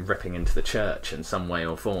without him ripping into the church in some way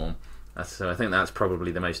or form. So I think that's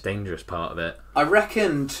probably the most dangerous part of it. I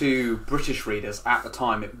reckon to British readers at the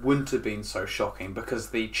time it wouldn't have been so shocking, because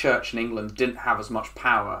the church in England didn't have as much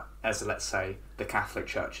power as, let's say, the Catholic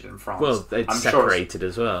Church did in France. Well, they'd separated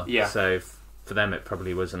as well. Yeah. So for them it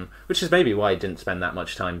probably wasn't... Which is maybe why he didn't spend that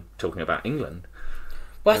much time talking about England.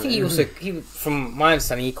 Well, I think he from my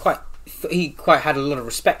understanding, he quite had a lot of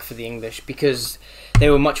respect for the English, because they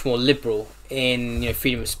were much more liberal in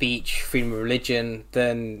freedom of speech, freedom of religion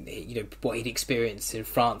than what he'd experienced in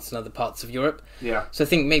France and other parts of Europe. Yeah. So I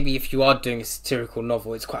think maybe if you are doing a satirical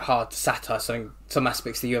novel, it's quite hard to satire some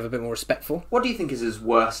aspects that you have a bit more respect for. What do you think is his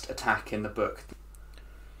worst attack in the book?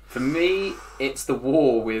 For me, it's the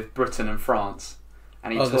war with Britain and France.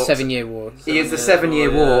 And the 7-Year War. He is the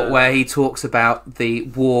 7-Year War, where he talks about the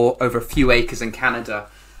war over a few acres in Canada,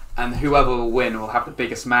 and whoever will win will have the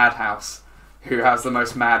biggest madhouse, who has the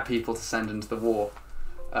most mad people to send into the war.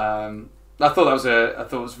 I thought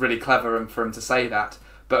it was really clever for him to say that.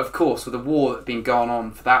 But of course, with a war that had been going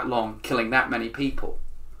on for that long, killing that many people,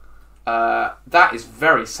 that is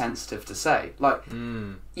very sensitive to say. Like,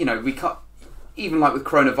 you know, we can't, even like with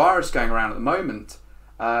coronavirus going around at the moment,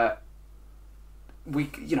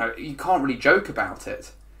 you can't really joke about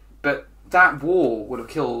it. But that war would have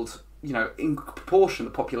killed, you know, in proportion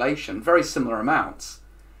to the population, very similar amounts.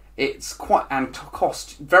 It's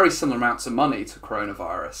cost very similar amounts of money to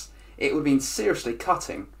coronavirus. It would have been seriously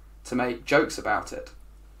cutting to make jokes about it.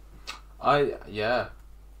 The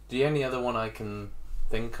only other one I can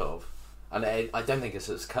think of, and I don't think it's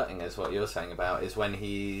as cutting as what you're saying about, is when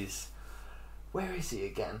he's... Where is he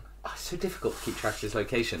again? Oh, it's so difficult to keep track of his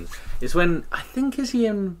locations. It's when... I think, is he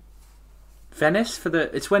in Venice for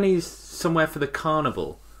the... It's when he's somewhere for the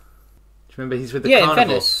carnival. Do you remember he's with the carnival? Yeah, in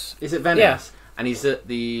Venice. Is it Venice? Yeah. And he's in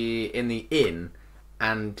the inn,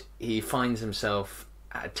 and he finds himself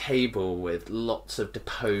at a table with lots of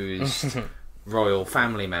deposed royal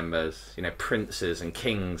family members, you know, princes and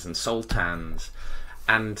kings and sultans.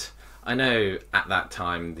 And I know at that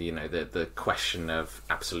time, the question of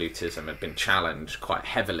absolutism had been challenged quite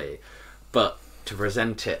heavily, but to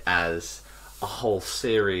present it as a whole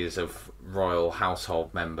series of royal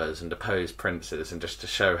household members and deposed princes, and just to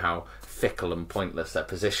show how fickle and pointless their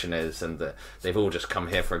position is, and that they've all just come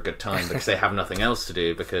here for a good time because they have nothing else to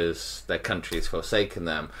do because their country has forsaken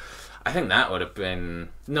them. I think that would have been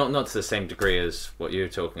not to the same degree as what you were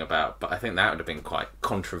talking about, but I think that would have been quite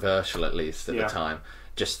controversial, at least at the time,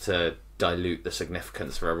 just to dilute the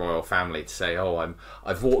significance for a royal family, to say,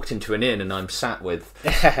 I've walked into an inn and I'm sat with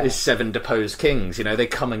these 7 deposed kings. You know, they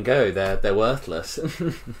come and go. They're worthless.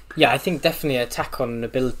 Yeah, I think definitely an attack on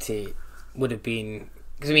nobility would have been,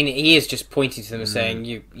 because I mean, he is just pointing to them and saying,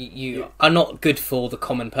 you are not good for the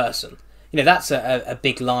common person. You know, that's a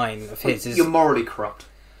big line of his. You're morally corrupt.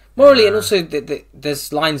 Morally, and also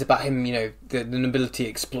there's lines about him, you know, the nobility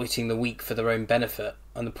exploiting the weak for their own benefit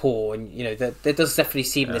and the poor, and you know, there does definitely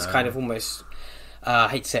seem this kind of almost, I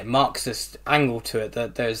hate to say it, Marxist angle to it,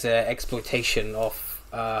 that there's exploitation of,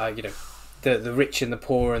 you know, the rich and the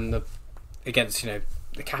poor and against, you know,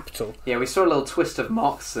 the capital. Yeah, we saw a little twist of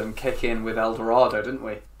Marxism kick in with El Dorado, didn't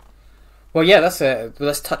we? Well, yeah,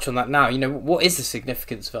 let's touch on that now. You know, what is the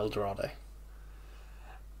significance of El Dorado?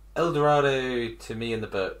 El Dorado, to me in the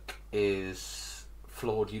book, is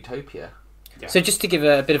flawed utopia. Yeah. So just to give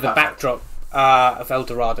a bit of a backdrop of El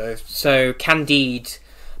Dorado, so Candide,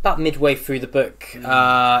 about midway through the book,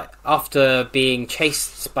 after being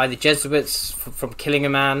chased by the Jesuits from killing a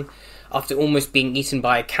man, after almost being eaten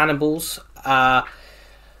by cannibals,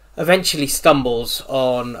 eventually stumbles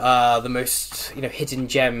on the most, you know, hidden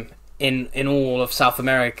gem in all of South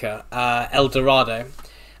America, El Dorado.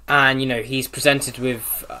 And, you know, he's presented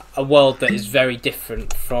with a world that is very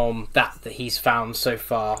different from that he's found so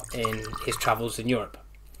far in his travels in Europe.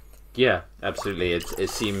 Yeah, absolutely. It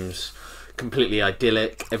seems completely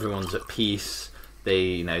idyllic. Everyone's at peace.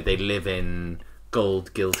 They live in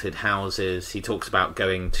gold-gilded houses. He talks about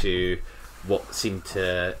going to what seemed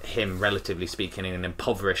to him, relatively speaking, an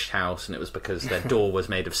impoverished house, and it was because their door was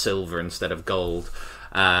made of silver instead of gold.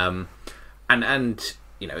 And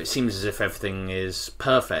you know, it seems as if everything is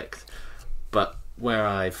perfect, but where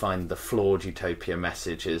I find the flawed utopia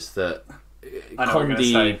message is that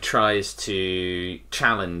Candide tries to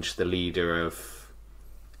challenge the leader of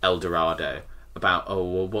El Dorado about,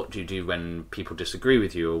 what do you do when people disagree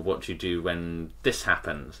with you, or what do you do when this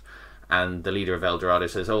happens? And the leader of El Dorado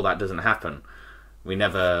says, that doesn't happen. We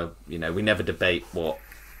never debate what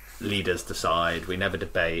leaders decide. We never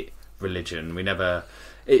debate religion.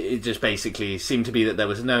 It just basically seemed to be that there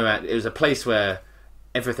was it was a place where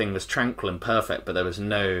everything was tranquil and perfect, but there was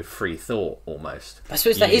no free thought, almost. I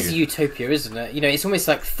suppose that is utopia, isn't it? You know, it's almost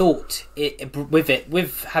like thought,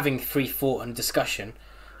 with having free thought and discussion,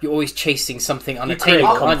 you're always chasing something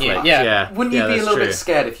unattainable, aren't you? Yeah. Wouldn't you be a little bit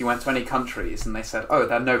scared if you went to any countries and they said,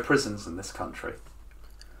 there are no prisons in this country?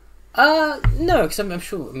 No, because I'm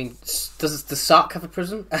sure. I mean, does the Sark have a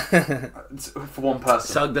prison? For one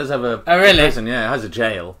person. Sark does have a really? prison. Yeah, it has a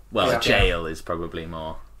jail. Well, a jail is probably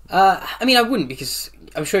more. I mean, I wouldn't, because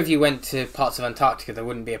I'm sure if you went to parts of Antarctica, there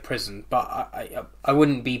wouldn't be a prison. But I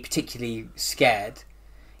wouldn't be particularly scared.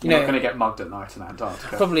 You're not going to get mugged at night in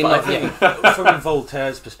Antarctica. Probably not. From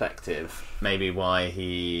Voltaire's perspective, maybe what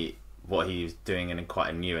he was doing in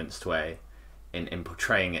quite a nuanced way in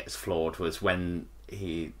portraying it as flawed was when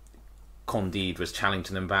Candide was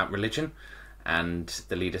challenging them about religion, and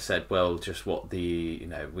the leader said, just what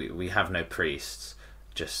we have no priests,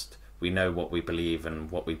 just we know what we believe, and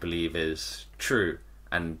what we believe is true,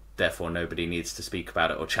 and therefore nobody needs to speak about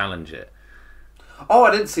it or challenge it. Oh,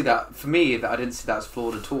 I didn't see that. For me, I didn't see that as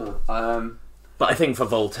flawed at all. But I think for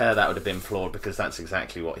Voltaire that would have been flawed because that's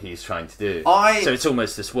exactly what he's trying to do. So it's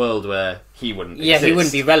almost this world where he wouldn't exist. he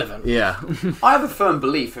wouldn't be relevant. Yeah. I have a firm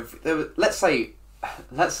belief, if there was, let's say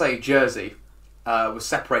Jersey was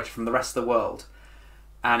separated from the rest of the world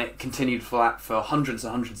and it continued for hundreds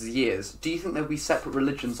and hundreds of years, do you think there would be separate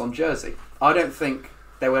religions on Jersey? I don't think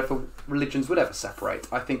religions would ever separate.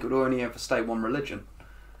 I think it would only ever stay one religion.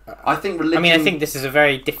 I think religion... I think this is a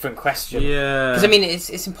very different question. Yeah. Because,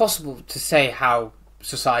 it's impossible to say how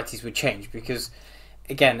societies would change because,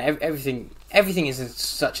 again, everything is in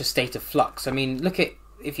such a state of flux. Look at...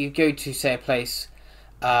 If you go to, say, a place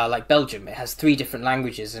like Belgium, it has 3 different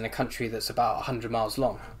languages in a country that's about 100 miles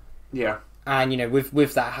long. Yeah. And,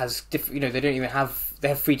 with that has... they don't even have... They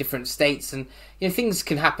have 3 different states and, things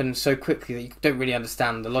can happen so quickly that you don't really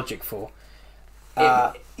understand the logic for.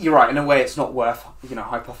 You're right. In a way, it's not worth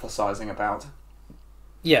hypothesizing about.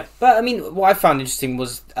 Yeah, but what I found interesting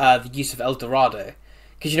was the use of El Dorado,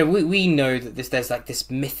 because we know that there's like this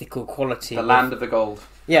mythical quality. The land of the gold.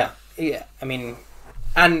 Yeah.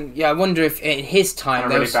 I wonder if in his time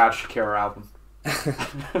and a really bad Shakira album.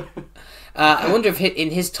 I wonder if in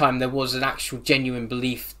his time there was an actual genuine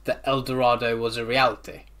belief that El Dorado was a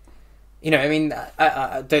reality.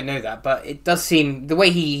 I don't know that, but it does seem, the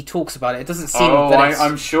way he talks about it doesn't seem that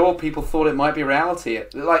I'm sure people thought it might be reality.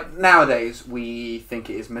 Like, nowadays, we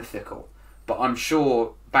think it is mythical. But I'm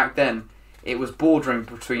sure, back then, it was bordering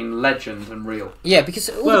between legend and real. Yeah, because...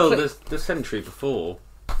 the century before,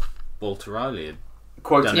 Walter Raleigh had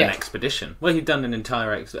done an expedition. Well, he'd done an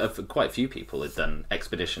entire... quite a few people had done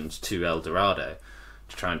expeditions to El Dorado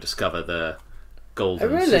to try and discover the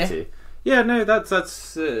Golden City. Yeah, no,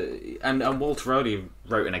 that's and Walter Raleigh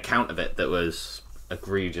wrote an account of it that was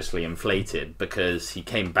egregiously inflated because he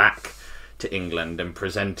came back to England and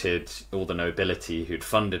presented all the nobility who'd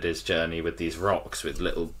funded his journey with these rocks with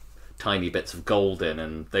little tiny bits of gold in,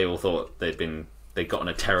 and they all thought they'd gotten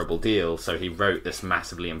a terrible deal. So he wrote this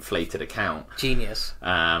massively inflated account. Genius.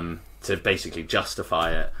 To basically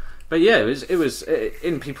justify it. But yeah, it was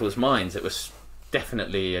in people's minds. It was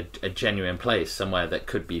definitely a genuine place, somewhere that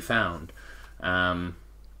could be found, and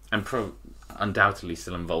undoubtedly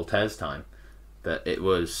still in Voltaire's time, that it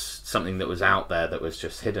was something that was out there that was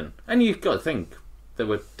just hidden. And you've got to think there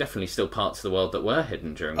were definitely still parts of the world that were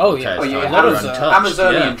hidden during Voltaire's time.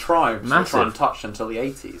 Amazonian tribes were untouched until the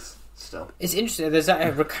 80s. Still, it's interesting. There's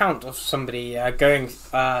a recount of somebody going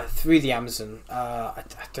through the Amazon. I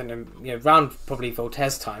don't know, around probably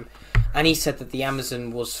Voltaire's time. And he said that the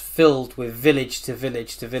Amazon was filled with village to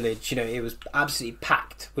village to village. It was absolutely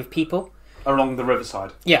packed with people. Along the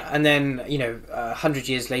riverside. Yeah, and then, 100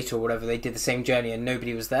 years later or whatever, they did the same journey and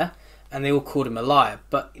nobody was there. And they all called him a liar.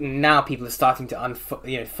 But now people are starting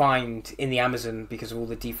to find in the Amazon, because of all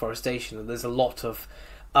the deforestation, that there's a lot of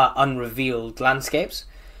unrevealed landscapes.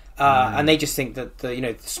 And they just think that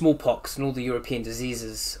the smallpox and all the European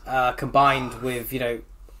diseases combined with,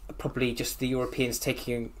 probably just the Europeans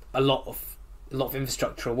taking a lot of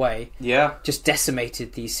infrastructure away. Yeah, just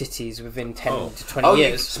decimated these cities within 10 to 20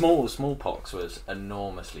 years. Smallpox was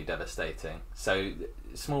enormously devastating. So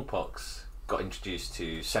smallpox got introduced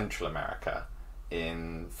to Central America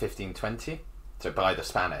in 1520, so by the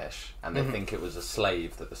Spanish, and they think it was a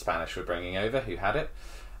slave that the Spanish were bringing over who had it.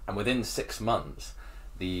 And within 6 months,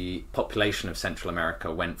 the population of Central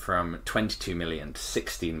America went from 22 million to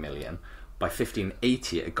 16 million. By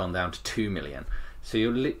 1580, it had gone down to 2 million. So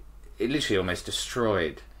it literally almost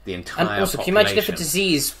destroyed the entire population. And also, can you imagine if a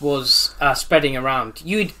disease was spreading around?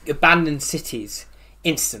 You'd abandon cities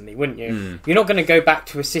instantly, wouldn't you? You're not going to go back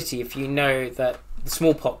to a city if you know that the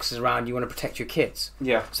smallpox is around, you want to protect your kids.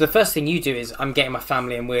 Yeah. So the first thing you do is, I'm getting my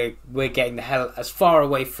family and we're getting the hell as far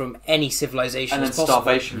away from any civilization as possible. And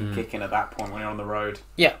then starvation can kick in at that point when you're on the road.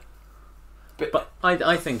 Yeah. But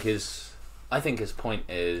I think his point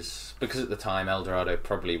is, because at the time El Dorado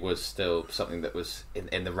probably was still something that was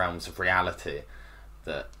in the realms of reality,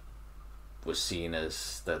 that was seen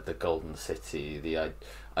as the golden city, the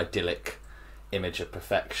idyllic image of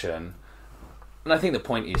perfection. And I think the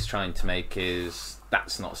point he's trying to make is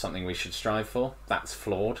that's not something we should strive for. That's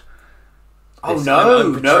flawed. Oh,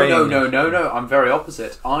 no. I'm very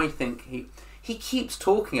opposite. I think he keeps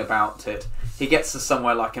talking about it. He gets to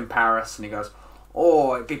somewhere like in Paris and he goes,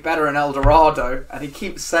 oh, it'd be better in El Dorado. And he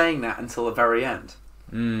keeps saying that until the very end.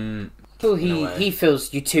 Well, he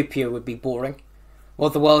feels utopia would be boring. Well,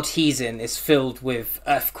 the world he's in is filled with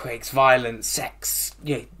earthquakes, violence, sex,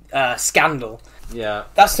 scandal. Yeah,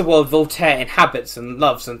 that's the world Voltaire inhabits and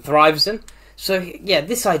loves and thrives in. So yeah,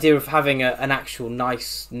 this idea of having an actual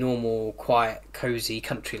nice, normal, quiet, cosy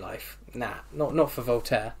country life, nah, not for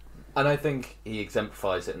Voltaire. And I think he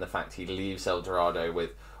exemplifies it in the fact he leaves El Dorado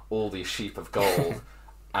with all these sheep of gold,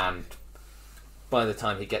 and by the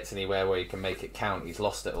time he gets anywhere where he can make it count, he's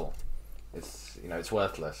lost it all. It's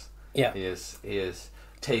worthless. Yeah. He is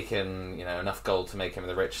taken, enough gold to make him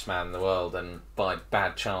the richest man in the world, and by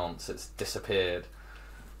bad chance it's disappeared.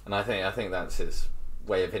 And I think that's his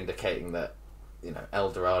way of indicating that,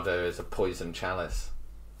 El Dorado is a poison chalice.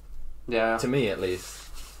 Yeah. To me, at least.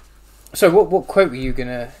 So what quote were you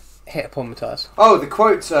gonna hit upon, Matthias? Oh, the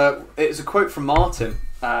quote. It's a quote from Martin,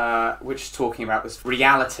 which is talking about this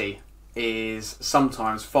reality is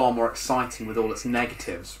sometimes far more exciting with all its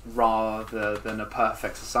negatives rather than a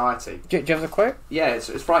perfect society. Do you have the quote? Yeah,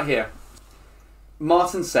 it's right here.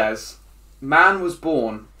 Martin says, "Man was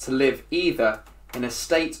born to live either in a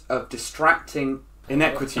state of distracting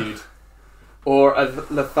inquietude or a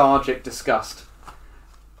lethargic disgust."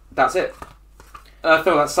 That's it. I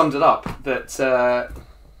thought that summed it up. That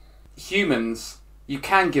humans, you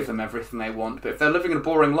can give them everything they want, but if they're living a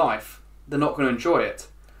boring life, they're not going to enjoy it.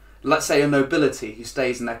 Let's say a nobility who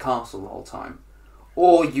stays in their castle the whole time.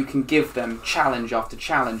 Or you can give them challenge after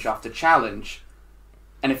challenge after challenge,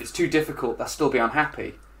 and if it's too difficult, they'll still be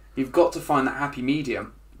unhappy. You've got to find that happy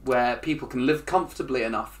medium where people can live comfortably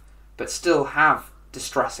enough, but still have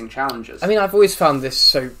distressing challenges. I mean, I've always found this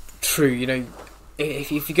so true.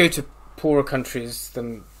 If you go to poorer countries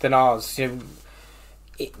than ours,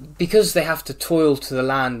 because they have to toil to the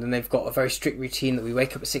land and they've got a very strict routine that we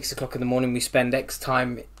wake up at 6 o'clock in the morning, we spend X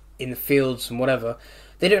time in the fields and whatever,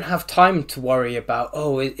 they don't have time to worry about,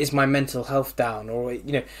 is my mental health down, or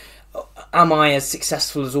am I as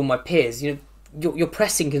successful as all my peers? Your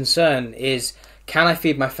pressing concern is, can I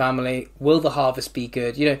feed my family? Will the harvest be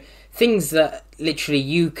good? Things that literally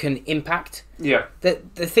you can impact. Yeah. The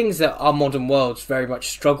things that our modern world very much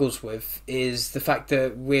struggles with is the fact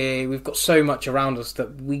that we've got so much around us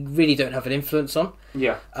that we really don't have an influence on.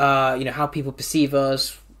 Yeah. How people perceive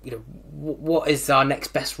us. What is our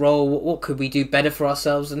next best role? What could we do better for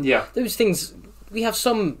ourselves? And those things, we have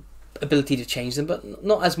some ability to change them, but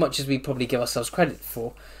not as much as we probably give ourselves credit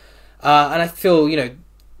for. And I feel,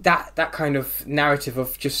 that kind of narrative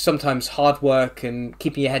of just sometimes hard work and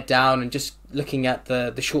keeping your head down and just looking at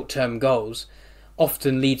the short-term goals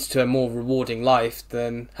often leads to a more rewarding life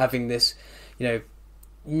than having this,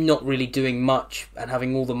 not really doing much and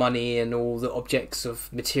having all the money and all the objects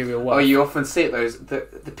of material wealth. Oh, you often see it,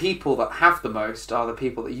 the people that have the most are the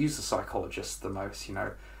people that use the psychologists the most,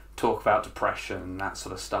 talk about depression and that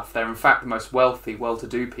sort of stuff. They're in fact the most wealthy,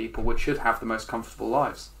 well-to-do people, which should have the most comfortable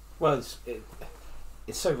lives. Well,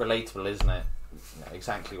 it's so relatable, isn't it?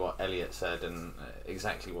 Exactly what Eliot said, and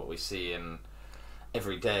exactly what we see in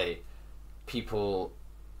every day. People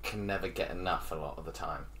can never get enough a lot of the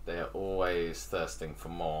time. They are always thirsting for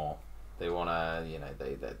more. They want to,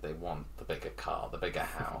 they want the bigger car, the bigger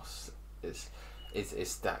house. It's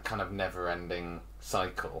that kind of never-ending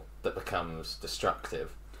cycle that becomes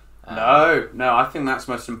destructive. No, I think that's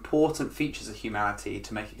the most important features of humanity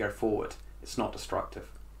to make it go forward. It's not destructive.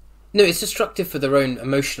 No, it's destructive for their own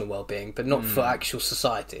emotional well-being, but not for actual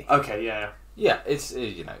society. Okay, yeah. Yeah, it's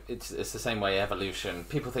the same way evolution.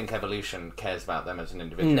 People think evolution cares about them as an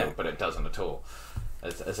individual, but it doesn't at all.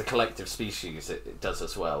 As a collective species, it does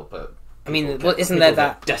as well. But isn't there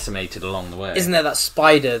that decimated along the way? Isn't there that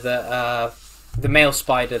spider that the male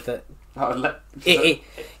spider that it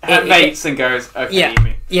mates and goes, okay, yeah, eat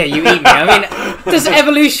me. Yeah, you eat me. I mean, does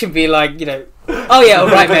evolution be like, oh yeah, all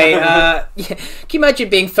right, mate. Yeah. Can you imagine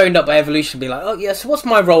being phoned up by evolution, and be like, oh yeah, so what's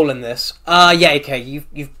my role in this? Yeah, okay,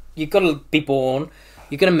 you've got to be born.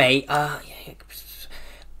 You're gonna mate. Yeah.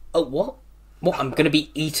 Oh, what? What? I'm gonna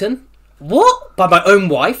be eaten? What? By my own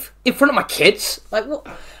wife in front of my kids? Like what?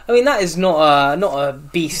 I mean, that is not a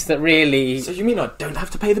beast that really. So you mean I don't have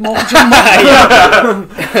to pay the mortgage?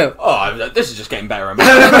 Oh, this is just getting better and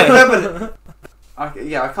better. I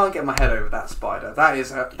can't get my head over that spider.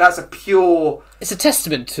 That's a pure. It's a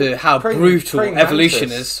testament to how brutal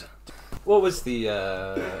evolution is. What was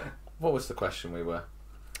the question we were?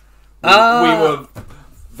 We were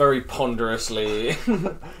very ponderously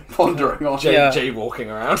pondering on jaywalking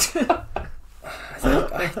around.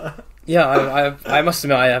 I must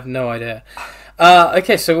admit I have no idea.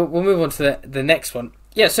 Okay, so we'll move on to the next one.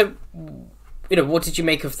 Yeah, so what did you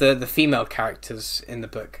make of the female characters in the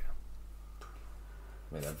book?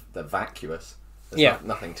 I mean, they're vacuous. There's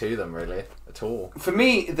nothing to them really at all. For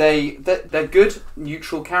me, they're good,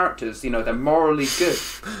 neutral characters. They're morally good.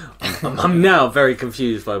 I'm now very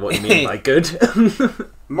confused by what you mean by good.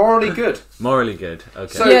 Morally good. Morally good.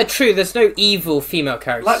 Okay. So- Yeah, true. There's no evil female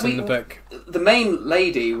characters Like in the book. The main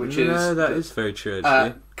lady, which is no, that is very true.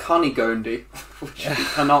 Actually, Cunnigondi, which we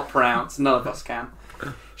cannot pronounce, none of us can.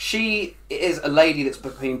 She is a lady that's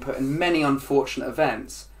been put in many unfortunate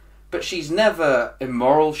events, but she's never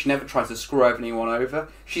immoral, she never tries to screw anyone over.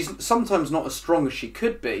 She's sometimes not as strong as she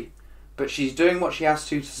could be, but she's doing what she has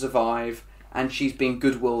to survive, and she's being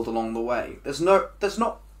good-willed along the way. There's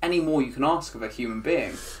not any more you can ask of a human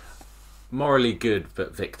being. morally good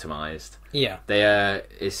but victimized. Yeah. They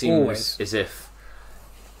it seems Always. as if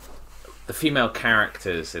the female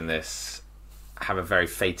characters in this have a very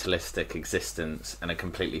fatalistic existence and are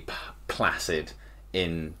completely placid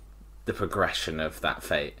in the progression of that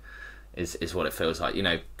fate. Is what it feels like. You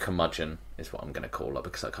know, Curmudgeon is what I'm going to call her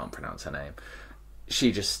because I can't pronounce her name.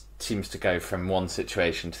 She just seems to go from one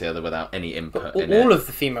situation to the other without any input in it. All of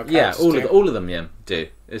the female characters Yeah, all of them, yeah, do.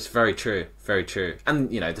 It's very true, very true.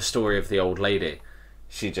 And, you know, the story of the old lady,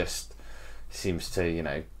 she just seems to, you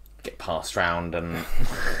know, get passed round and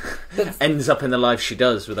ends up in the life she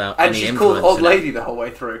does without And any she's influence called Old in it. Lady the whole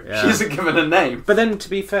way through. Yeah. She isn't given a name. But then, to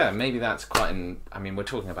be fair, maybe that's quite an... I mean, we're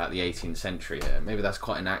talking about the 18th century here. Maybe that's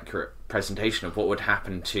quite an accurate presentation of what would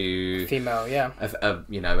happen to... female, yeah.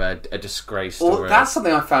 a disgraced Well, or a... that's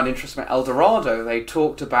something I found interesting about El Dorado. They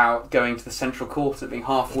talked about going to the central court and being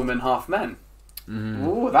half women, half men.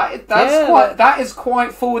 Ooh, that is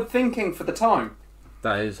quite forward thinking for the time.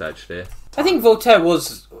 That is, actually. I think Voltaire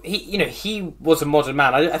was he was a modern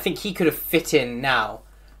man. I think he could have fit in now.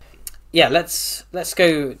 Yeah, let's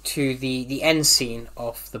go to the end scene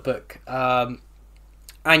of the book. And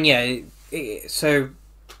yeah, so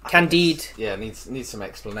Candide. Yeah, needs some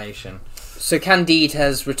explanation. So Candide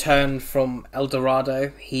has returned from El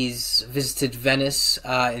Dorado. He's visited Venice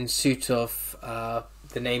in suit of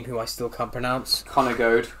the name who I still can't pronounce.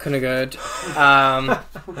 Cunigode.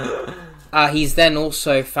 He's then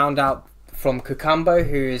also found out from Cacambo,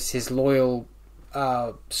 who is his loyal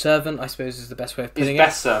servant, I suppose is the best way of putting His it.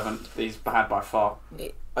 best servant he's had by far.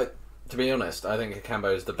 To be honest, I think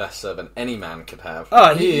Cacambo is the best servant any man could have.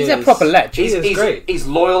 Oh, he's a proper lech. He's great. He's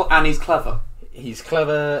loyal and he's clever. He's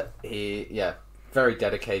clever. Very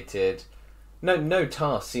dedicated. No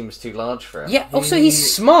task seems too large for him. Yeah, also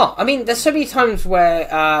he's smart. I mean, there's so many times where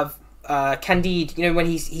Candide, you know, when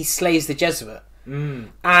he slays the Jesuit, and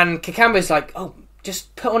Cacambo's like, oh,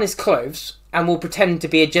 just put on his clothes and we'll pretend to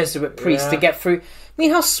be a Jesuit priest to get through. I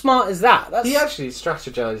mean, how smart is that? He actually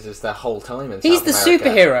strategizes the whole time in He's South the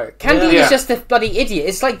America. superhero. Candide Yeah. is just a bloody idiot.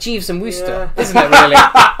 It's like Jeeves and Wooster, isn't it, really?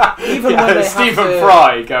 Even when they Stephen have to...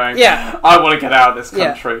 Fry going, Yeah. I want to get out of this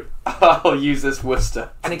Yeah. country. I'll use this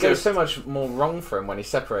Worcester. And it goes so much more wrong for him when he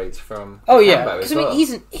separates from Oh, yeah. Cacambo Because, as well. I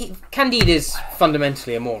mean, Candide is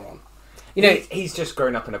fundamentally a moron. You know, He's just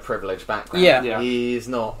grown up in a privileged background. Yeah. He's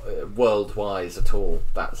not world wise at all.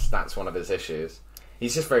 That's one of his issues.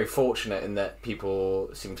 He's just very fortunate in that people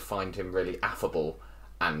seem to find him really affable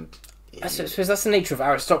and... I suppose that's the nature of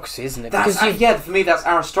aristocracy, isn't it? That's, Because for me that's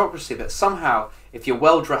aristocracy, that somehow, if you're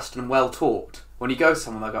well-dressed and well-taught, when you go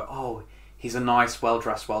somewhere, they'll go, oh, he's a nice,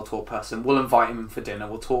 well-dressed, well-taught person, we'll invite him in for dinner,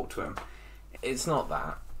 we'll talk to him. It's not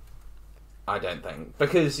that. I don't think.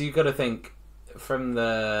 Because you've got to think from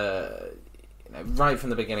right from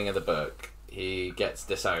the beginning of the book, he gets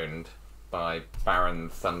disowned by Baron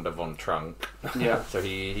Thunder von Trunk. Yeah. So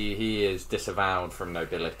he is disavowed from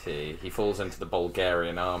nobility. He falls into the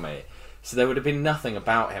Bulgarian army. So there would have been nothing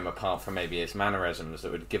about him apart from maybe his mannerisms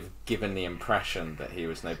that would give given the impression that he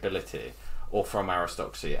was nobility or from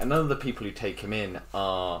aristocracy. And none of the people who take him in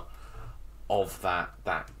are of that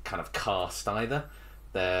kind of caste either.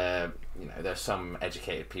 There's some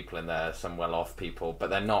educated people in there, some well-off people, but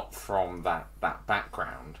they're not from that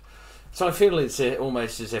background. So I feel it's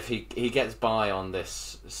almost as if he gets by on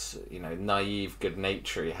this, naive good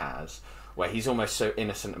nature he has, where he's almost so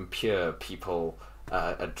innocent and pure. People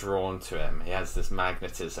are drawn to him. He has this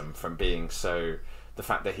magnetism from being the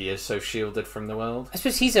fact that he is so shielded from the world. I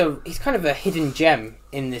suppose he's kind of a hidden gem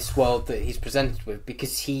in this world that he's presented with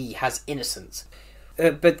because he has innocence.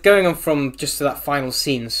 But going on from just to that final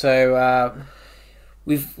scene, so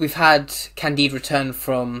we've had Candide return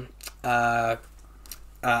from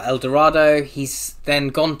El Dorado. He's then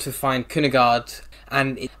gone to find Cunigard,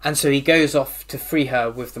 and so he goes off to free her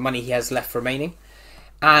with the money he has left remaining.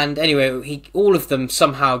 And anyway, all of them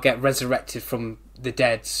somehow get resurrected from the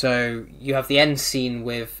dead. So you have the end scene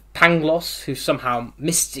with Pangloss, who somehow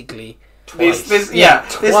mystically Twice. This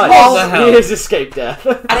What the hell? He has escaped death.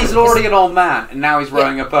 And he's already an old man, and now he's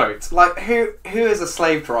rowing a boat. Like, who is a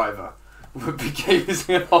slave driver would be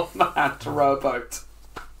using an old man to row a boat?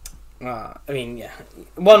 I mean, yeah,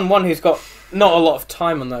 one who's got not a lot of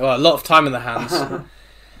time on a lot of time on their hands.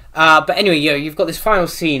 But anyway, you've got this final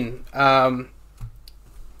scene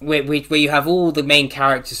where you have all the main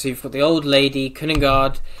characters. So you've got the old lady,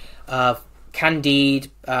 Cuningard, Candide,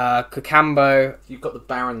 Cacambo. You've got the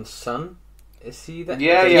Baron's son. Is he there?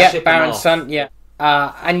 Yeah, Baron's son. Yeah,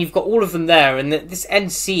 and you've got all of them there, and this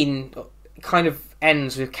end scene kind of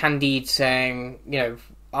ends with Candide saying,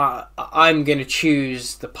 I'm going to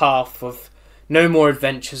choose the path of no more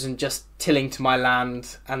adventures and just tilling to my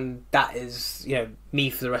land, and that is, me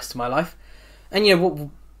for the rest of my life. And what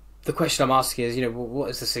the question I'm asking is, what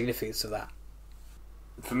is the significance of that?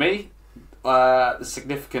 For me, the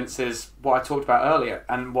significance is what I talked about earlier,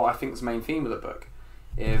 and what I think is the main theme of the book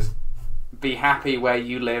is be happy where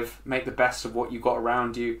you live, make the best of what you've got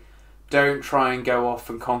around you. Don't try and go off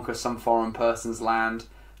and conquer some foreign person's land.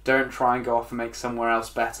 Don't try and go off and make somewhere else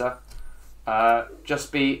better.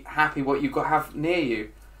 Just be happy what you've got have near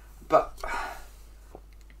you. But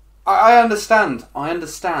I understand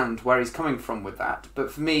where he's coming from with that.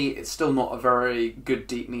 But for me, it's still not a very good,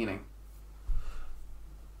 deep meaning.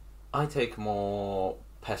 I take a more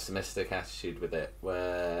pessimistic attitude with it,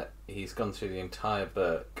 where he's gone through the entire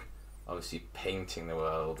book, obviously painting the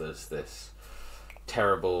world as this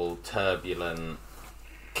terrible, turbulent,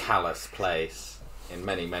 callous place in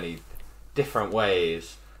many, many different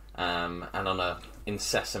ways, and on a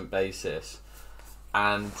incessant basis.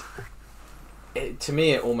 And to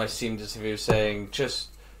me, it almost seemed as if he was saying, just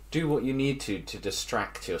do what you need to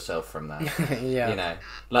distract yourself from that. Yeah.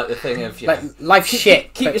 Like the thing of life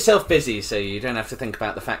shit. Keep yourself busy so you don't have to think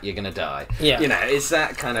about the fact you're going to die. Yeah. It's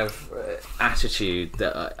that kind of attitude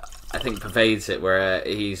that I think pervades it, where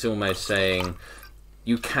he's almost saying,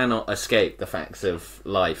 you cannot escape the facts of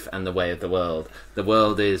life and the way of the world. The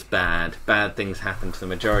world is bad. Bad things happen to the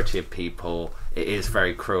majority of people. It is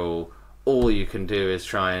very cruel. All you can do is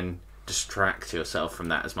try and distract yourself from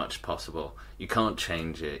that as much as possible. You can't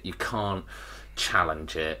change it. You can't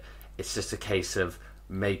challenge it. It's just a case of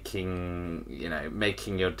making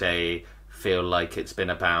your day feel like it's been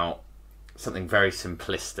about something very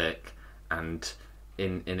simplistic and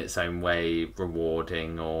in its own way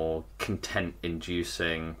rewarding or content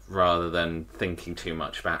inducing, rather than thinking too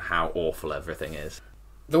much about how awful everything is.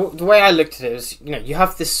 The way I looked at it is, you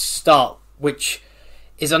have this start which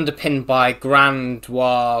is underpinned by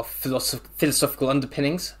grandiose philosophical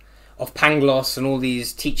underpinnings of Pangloss and all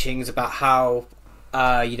these teachings about how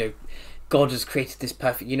God has created this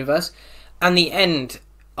perfect universe, and the end,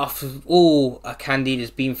 after all Candide has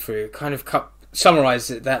been through, kind of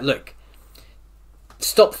summarises it that, look,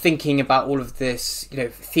 stop thinking about all of this,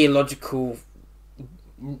 theological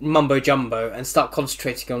mumbo jumbo, and start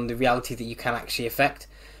concentrating on the reality that you can actually affect,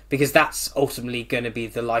 because that's ultimately going to be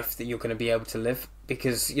the life that you're going to be able to live.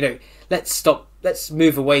 Because let's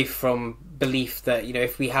move away from belief that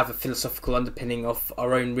if we have a philosophical underpinning of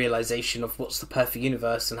our own realization of what's the perfect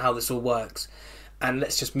universe and how this all works, and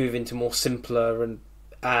let's just move into more simpler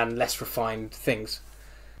and less refined things.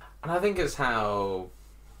 And I think it's how,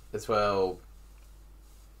 as well,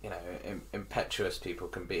 impetuous people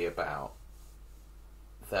can be about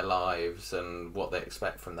their lives and what they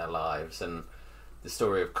expect from their lives. And the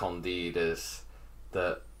story of Candide is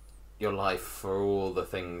that your life, for all the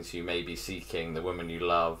things you may be seeking, the woman you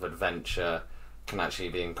love, adventure, can actually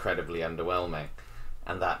be incredibly underwhelming.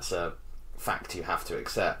 And that's a fact you have to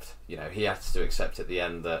accept. He has to accept at the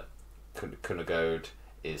end that Cuningard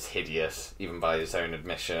is hideous, even by his own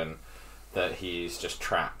admission, that he's just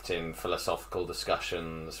trapped in philosophical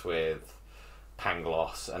discussions with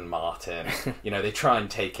Pangloss and Martin. They try and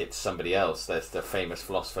take it to somebody else. There's the famous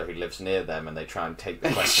philosopher who lives near them, and they try and take the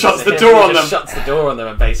question. Shuts the door on them. Shuts the door on them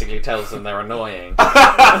and basically tells them they're annoying.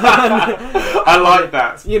 I like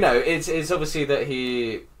that. It's obviously that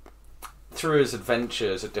he, through his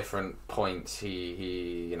adventures at different points,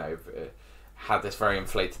 he had this very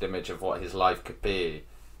inflated image of what his life could be,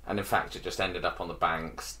 and in fact it just ended up on the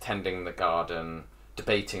banks, tending the garden,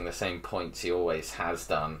 debating the same points he always has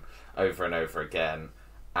done over and over again,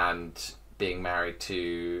 and being married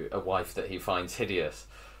to a wife that he finds hideous,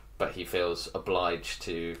 but he feels obliged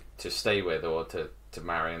to stay with, or to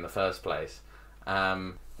marry in the first place.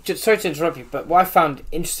 Just sorry to interrupt you, but what I found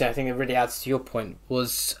interesting, I think it really adds to your point,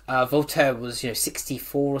 was Voltaire was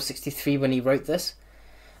 64 or 63 when he wrote this,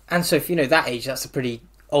 and so if that age, that's a pretty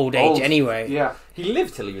old age anyway. Yeah, he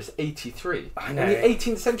lived till he was 83. I know. In the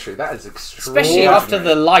 18th century, that is extraordinary. Especially after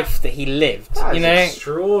the life that he lived. That is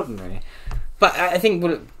extraordinary. But I think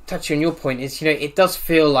what touching on your point is, it does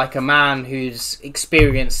feel like a man who's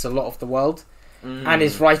experienced a lot of the world and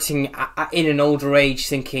is writing in an older age,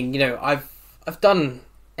 thinking, I've done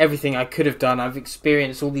everything I could have done. I've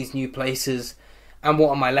experienced all these new places, and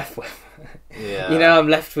what am I left with? Yeah. You know, I'm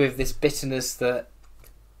left with this bitterness that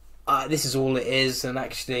this is all it is, and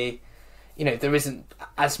actually, you know, there isn't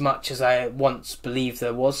as much as I once believed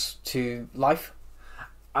there was to life.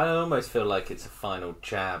 I almost feel like it's a final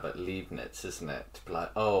jab at Leibniz, isn't it? To be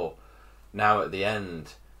like, oh, now at the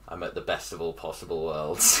end, I'm at the best of all possible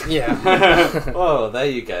worlds. Yeah. Oh, there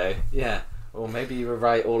you go. Yeah. Well, maybe you were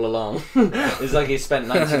right all along. It's like he spent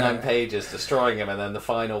 99 pages destroying him, and then the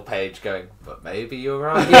final page going, but maybe you're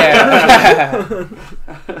right. Yeah.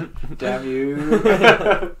 Damn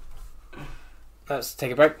you. Let's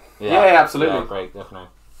take a break. Yeah, absolutely. Yeah, break, definitely.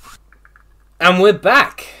 And we're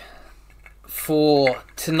back for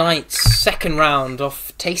tonight's second round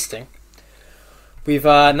of tasting. We've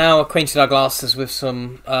now acquainted our glasses with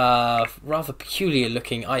some rather peculiar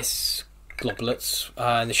looking ice globulettes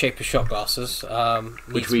in the shape of shot glasses.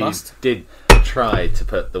 Which we did try to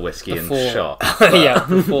put the whiskey in the shot. Yeah,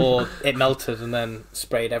 before it melted and then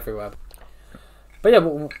sprayed everywhere. But yeah,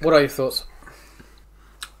 what are your thoughts?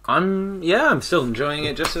 I'm still enjoying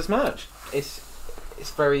it just as much. It's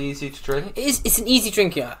very easy to drink. It's an easy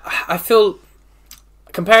drink. I feel,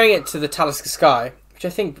 comparing it to the Talisker Sky, which I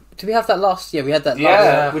think, did we have that last? Yeah, we had that last.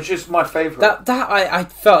 Yeah, which is my favourite. That I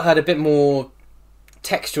felt had a bit more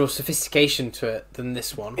texture or sophistication to it than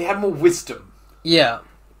this one. It had more wisdom. Yeah.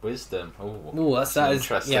 Wisdom. Ooh, that is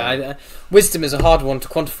interesting. Yeah, wisdom is a hard one to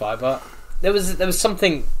quantify, but there was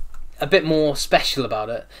something a bit more special about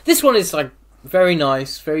it. This one is like very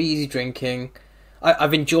nice, very easy drinking.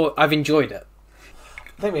 I've enjoyed it.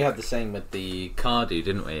 I think we had the same with the Cardew,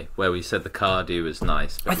 didn't we? Where we said the Cardew was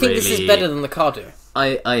nice. But I think really, this is better than the Cardew.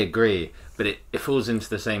 I agree, but it falls into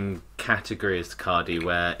the same category as the Cardew,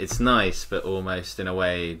 where it's nice, but almost in a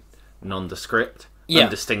way nondescript,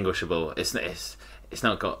 undistinguishable. It's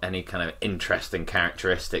not got any kind of interesting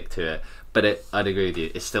characteristic to it. But I'd agree with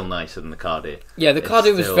you. It's still nicer than the Cardew. Yeah, the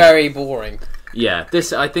Cardew was very boring. Yeah,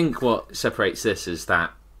 I think what separates this is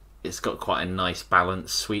that it's got quite a nice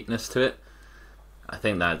balanced sweetness to it. I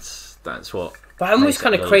think that's what. But I almost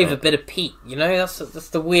kind of crave a bit of peat. You know, that's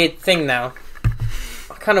the weird thing now.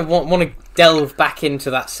 I kind of want to delve back into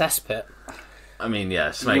that cesspit. I mean, yeah,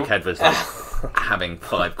 Smokehead was like having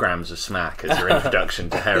 5 grams of smack as your introduction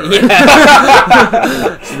to heroin.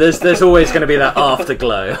 Yeah. So there's always going to be that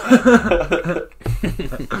afterglow.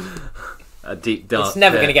 A deep dark. It's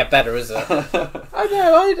never going to get better, is it? I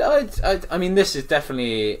know. I mean, this is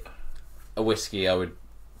definitely a whiskey I would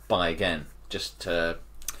buy again, just to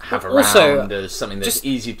have around as something that's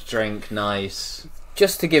easy to drink, nice.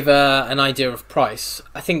 Just to give an idea of price,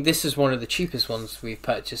 I think this is one of the cheapest ones we've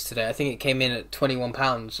purchased today. I think it came in at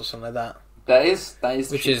 £21 or something like that. That is one of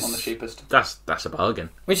the cheapest. That's a bargain.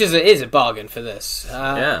 Which is a bargain for this.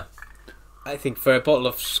 Yeah. I think for a bottle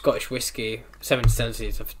of Scottish whiskey, 70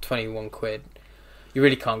 centilitres of 21 quid, you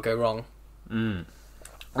really can't go wrong. Mm.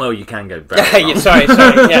 Well, you can go very wrong. Yeah, sorry.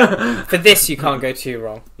 Yeah. For this, you can't go too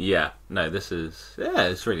wrong. Yeah. No,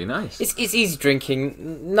 it's really nice. It's easy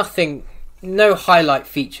drinking. No highlight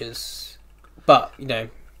features, but you know.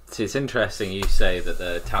 See, it's interesting you say that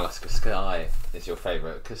the Talisker Sky is your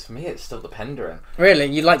favourite, because for me it's still the Penderyn. Really,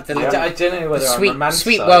 you like the? I don't know whether I'm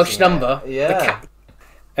sweet Welsh number. Yeah.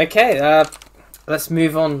 Okay, let's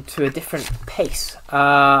move on to a different pace,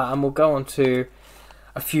 and we'll go on to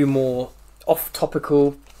a few more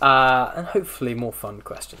off-topical and hopefully more fun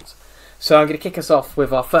questions. So I'm going to kick us off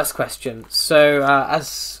with our first question. So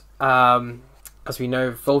as we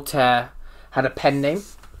know, Voltaire had a pen name.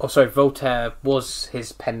 Voltaire was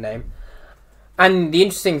his pen name. And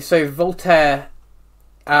Voltaire,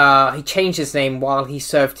 he changed his name while he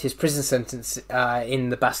served his prison sentence in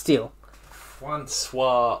the Bastille.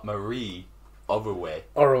 Francois Marie Orway.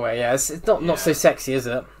 Yeah. It's not so sexy, is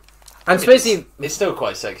it? And it's still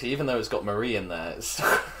quite sexy, even though it's got Marie in there.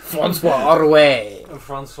 Francois Orway.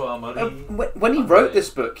 Francois Marie. When he wrote this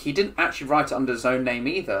book, he didn't actually write it under his own name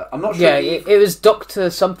either. I'm not sure. Yeah, it was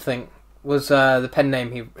Dr. Something was the pen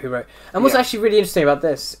name he wrote. And what's actually really interesting about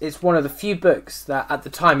this, it's one of the few books that at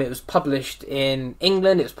the time it was published in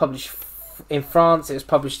England, it was published in France, it was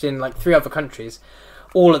published in like 3 other countries,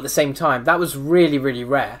 all at the same time. That was really, really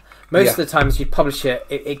rare. Most of the times you'd publish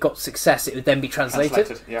it got success, it would then be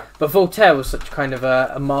translated. Yeah. But Voltaire was such kind of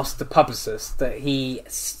a master publicist that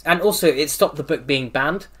and also it stopped the book being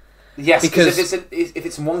banned. Yes, because if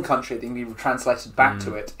it's in one country, it can be translated back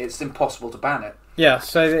to it. It's impossible to ban it. Yeah,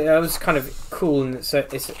 so it was kind of cool in its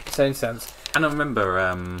own sense. And I remember,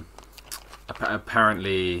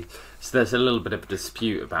 apparently, so there's a little bit of a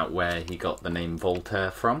dispute about where he got the name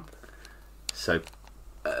Voltaire from. So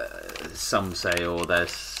some say, or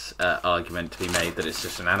there's argument to be made that it's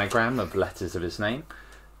just an anagram of letters of his name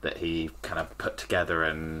that he kind of put together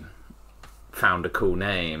and found a cool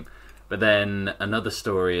name. But then another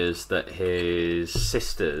story is that his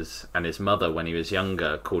sisters and his mother, when he was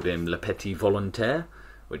younger, called him Le Petit Volontaire,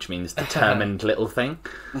 which means determined little thing.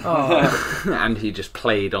 Oh. And he just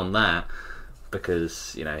played on that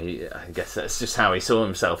because, you know, I guess that's just how he saw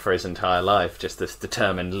himself for his entire life, just this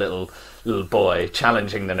determined little boy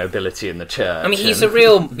challenging the nobility in the church. I mean, he's a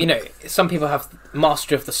real, you know, some people have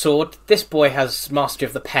mastery of the sword. This boy has mastery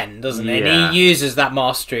of the pen, doesn't he? Yeah. And he uses that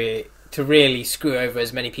mastery to really screw over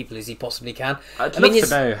as many people as he possibly can. I'd love to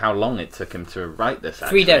know how long it took him to write this,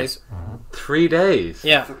 actually. 3 days. 3 days?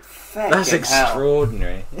 Yeah. That's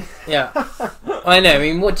extraordinary. Yeah. I know, I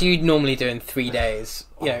mean, what do you normally do in 3 days?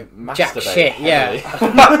 You know, jack shit,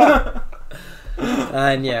 yeah.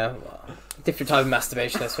 And yeah, different type of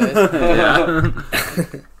masturbation, I suppose.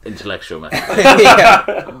 Yeah. Intellectual matter.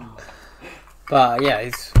 Yeah. But yeah,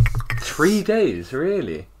 it's 3 days,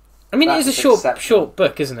 really? I mean, That's it's a short exceptional.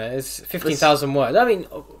 book, isn't it? It's 15,000 words. I mean,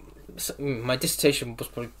 my dissertation was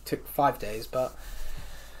probably took 5 days, but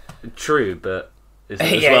True, but is it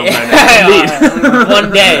as yeah, well yeah. known as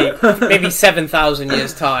 1 day, maybe 7,000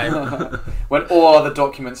 years time. When all other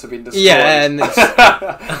documents have been destroyed. Yeah, and it's,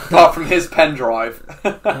 apart from his pen drive.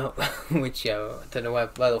 which I don't know where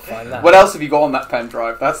they'll find that. What else have you got on that pen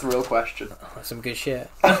drive? That's the real question. That's some good shit.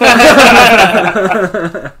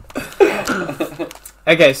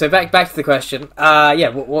 Okay, so back to the question. Yeah,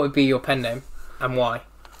 what would be your pen name and why?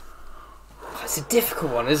 It's a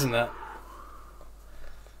difficult one, isn't it?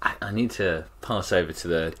 I need to pass over to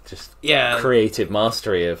the Yeah. creative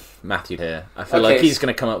mastery of Matthew here. I feel Okay, like he's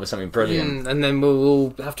going to come up with something brilliant. And then we'll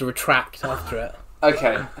all have to retract after it.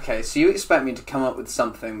 Okay, so you expect me to come up with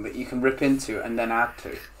something that you can rip into and then add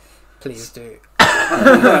to? Please do.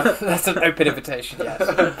 That's an open invitation, yes.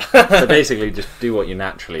 So basically, just do what you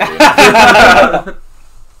naturally do.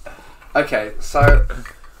 Okay, so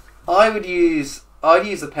I'd use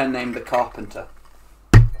the pen name The Carpenter.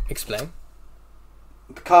 Explain.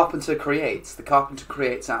 The Carpenter creates. The Carpenter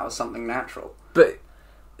creates out of something natural. But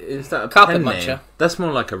is that a Carpet pen muncher. name? That's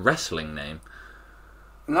more like a wrestling name.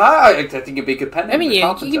 No, I think it'd be a good pen name. I mean, The you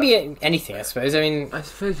Carpenter. can be anything, I suppose. I mean, I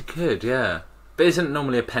suppose you could, yeah. But isn't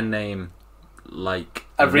normally a pen name like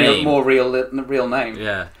a name? more real name.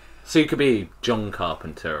 Yeah. So you could be John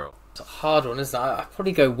Carpenter. Or... it's a hard one, isn't it? I'd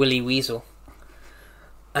probably go Willy Weasel.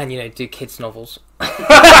 And, you know, do kids' novels.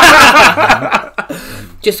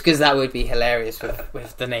 Just because that would be hilarious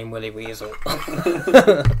with the name Willy Weasel.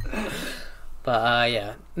 But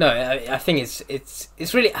yeah, no, I think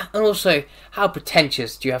it's really, and also how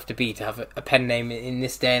pretentious do you have to be to have a pen name in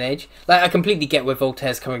this day and age? Like, I completely get where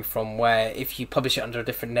Voltaire's coming from, where if you publish it under a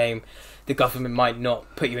different name, the government might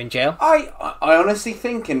not put you in jail. I honestly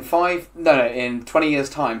think in 20 years'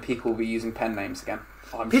 time, people will be using pen names again.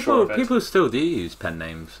 I'm sure of it. People still do use pen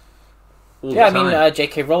names. All Yeah, I the mean, time.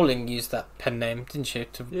 J.K. Rowling used that pen name, didn't she,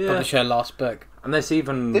 to publish her last book? And there's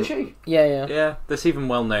even Did she? Yeah. Yeah, there's even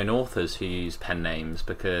well-known authors who use pen names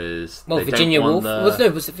because Well, they Virginia don't Woolf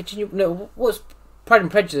want was it Virginia? No, what was Pride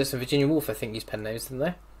and Prejudice and Virginia Woolf? I think used pen names, didn't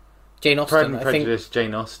they? Jane Austen, Pride and I think. Prejudice,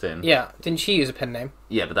 Jane Austen. Yeah, didn't she use a pen name?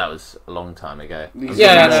 Yeah, but that was a long time ago.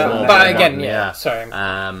 Yeah, no, but again, yeah. Sorry.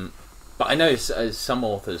 But I know some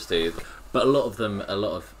authors do, but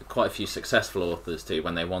quite a few successful authors do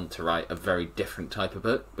when they want to write a very different type of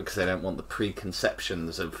book because they don't want the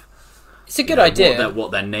preconceptions of It's a good idea.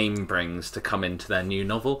 what their name brings to come into their new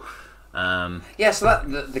novel. Yeah, so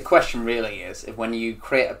the question really is, if when you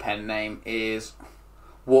create a pen name, is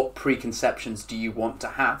what preconceptions do you want to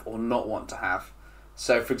have or not want to have?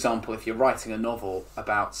 So, for example, if you're writing a novel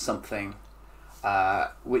about something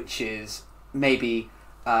which is maybe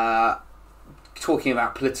talking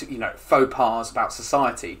about faux pas about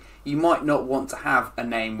society, you might not want to have a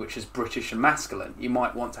name which is British and masculine. You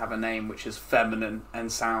might want to have a name which is feminine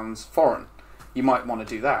and sounds foreign. You might want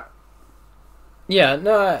to do that. Yeah,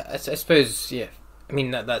 no, I suppose, yeah. I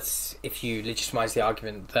mean, that's if you legitimise the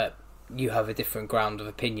argument that you have a different ground of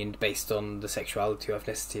opinion based on the sexuality or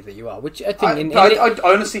ethnicity that you are, which I think... I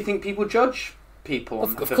honestly think people judge people.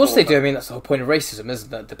 Of course they do. I mean, that's the whole point of racism,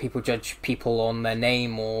 isn't it? That people judge people on their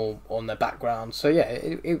name or on their background. So yeah,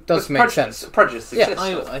 it does make sense. Prejudice Yeah.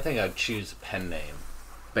 exists. I think I'd choose a pen name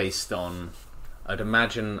based on... I'd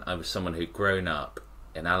imagine I was someone who'd grown up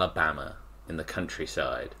in Alabama in the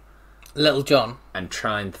countryside Little John. and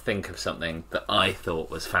try and think of something that I thought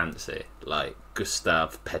was fancy, like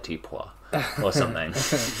Gustave Petitpois or something.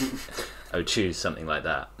 I would choose something like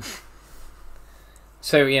that.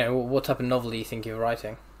 So, you know, what type of novel do you think you're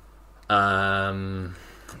writing?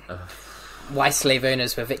 Why slave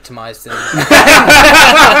owners were victimised.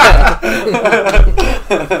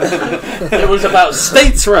 It was about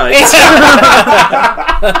states' rights.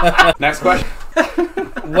 Next question.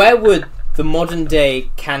 Where would the modern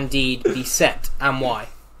day Candide be set and why?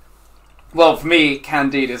 Well, for me,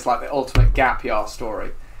 Candide is like the ultimate gap year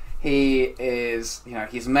story. He is,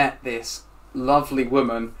 he's met this lovely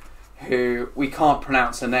woman who we can't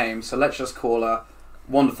pronounce her name, so let's just call her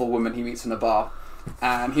Wonderful Woman he meets in a bar.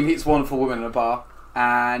 And he meets Wonderful Woman in a bar,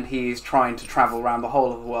 and he's trying to travel around the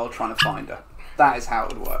whole of the world trying to find her. That is how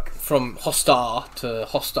it would work. From hostile to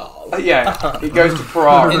hostile. Yeah, he goes to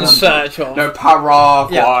Prague. In search of... No,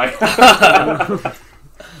 Paraguay. Yeah.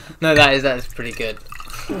 No, that is pretty good.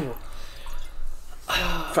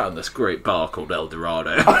 Found this great bar called El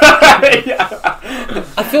Dorado.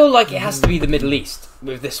 I feel like it has to be the Middle East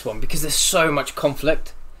with this one, because there's so much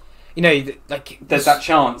conflict. Like... There's that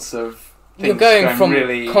chance of... You're going from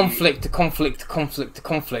really... conflict to conflict to conflict to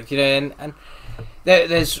conflict, and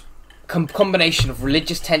there's combination of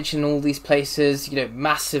religious tension in all these places,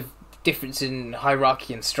 massive difference in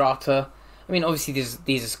hierarchy and strata. I mean, obviously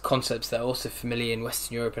these are concepts that are also familiar in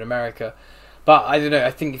Western Europe and America, but I don't know,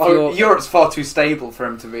 I think if Europe's far too stable for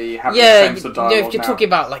him to be having the same sort of dialogue if you're talking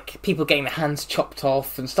about like people getting their hands chopped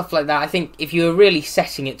off and stuff like that, I think if you're really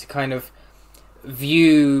setting it to kind of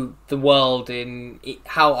view the world in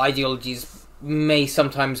how ideologies may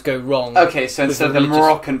sometimes go wrong. Okay, so instead of the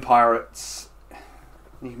Moroccan pirates,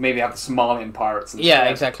 you maybe have the Somalian pirates instead. Yeah,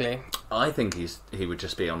 exactly. I think he would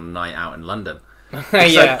just be on a night out in London.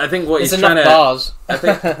 Yeah, I think what there's he's trying to bars. I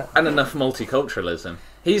think, and enough multiculturalism.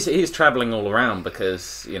 He's travelling all around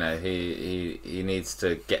because he needs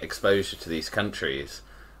to get exposure to these countries,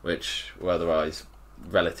 which were otherwise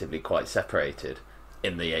relatively quite separated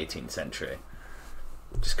in the 18th century.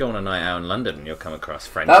 Just go on a night out in London and you'll come across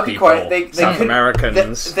French people, South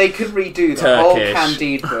Americans. They could redo the whole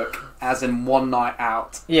Candide book as in one night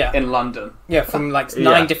out in London. Yeah, from like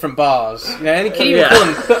 9 different bars. And you can even call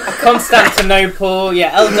them Constantinople,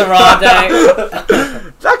 El Dorado.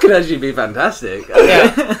 That could actually be fantastic.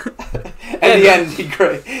 Yeah. In the end,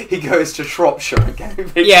 he goes to Shropshire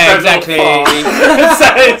again. Exactly. I've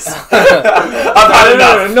had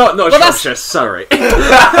enough. Not Shropshire, Surrey.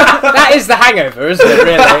 That is the Hangover, isn't it,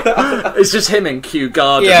 really? It's just him in Kew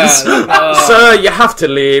Gardens. Yeah. Sir, you have to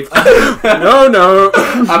leave. No.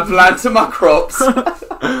 I've planted my crops.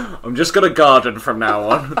 I'm just going to garden from now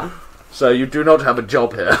on. So you do not have a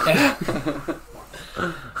job here.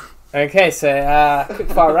 Okay, so quick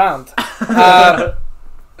fire round.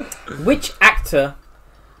 Which actor,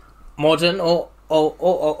 modern or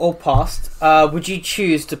past, would you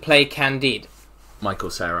choose to play Candide? Michael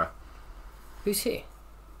Cera. Who's he?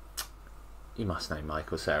 You must know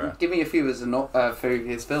Michael Cera. Give me a few of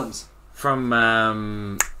his films. From,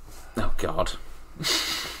 oh God. You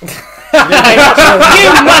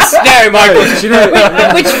must know Michael.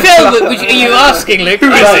 Which film are you asking, Luke? Do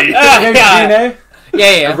you know?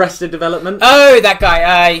 Yeah. Arrested Development. Oh, that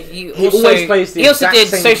guy. He always plays the He also did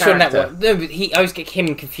exact same Social character. Network. No, but I always get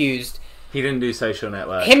him confused. He didn't do Social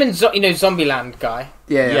Network. Him and Zombieland guy.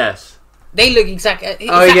 Yeah. Yes. They look exactly.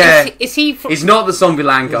 Is he? He's not the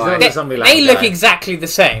Zombieland guy. They look exactly the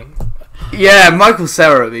same. Yeah, Michael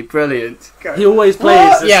Cera would be brilliant. He always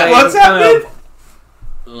plays the same. What's happening?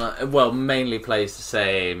 Mainly plays the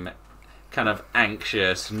same kind of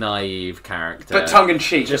anxious, naive character, but tongue in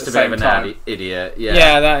cheek. Just at a the bit of same an time. idiot.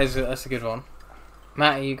 Yeah, that's a good one.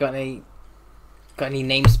 Matt, you got any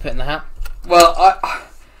names to put in the hat? Well,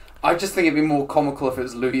 I just think it'd be more comical if it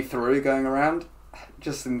was Louis Theroux going around,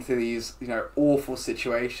 just into these awful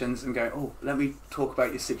situations and going, "Oh, let me talk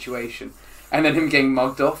about your situation," and then him getting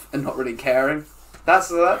mugged off and not really caring.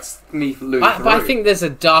 That's me for Louis Theroux. But I think there's a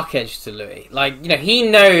dark edge to Louis. Like he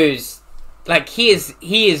knows. Like he is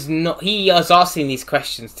asking these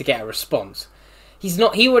questions to get a response. He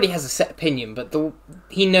already has a set opinion, but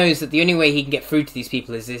he knows that the only way he can get through to these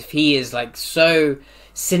people is if he is like so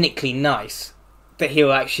cynically nice that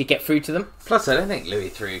he'll actually get through to them. Plus, I don't think Louis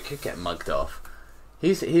Theroux could get mugged off.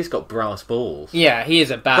 He's got brass balls. Yeah, he is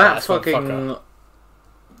a badass. That fucking motherfucker.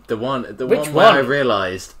 the one Which where one? I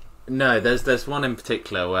realised. No, there's one in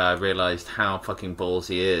particular where I realised how fucking ballsy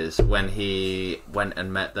he is when he went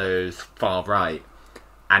and met those far right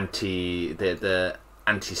the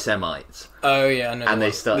anti-Semites. Oh yeah, I know. And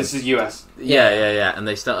they started. This is US. Yeah. And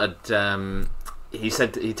they started. He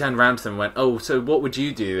said he turned around to them and went, "Oh, so what would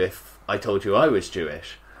you do if I told you I was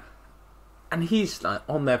Jewish?" And he's like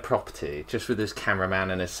on their property, just with his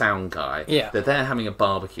cameraman and his sound guy. Yeah. They're there having a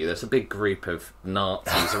barbecue. There's a big group of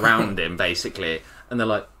Nazis around him, basically, and they're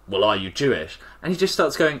like, well, are you Jewish? And he just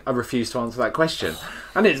starts going, I refuse to answer that question.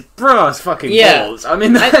 And it's brass fucking balls. I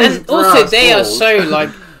mean, and also they are so like,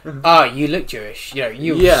 you look Jewish, you know,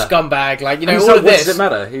 you scumbag, like, you know, and all so of what this. does it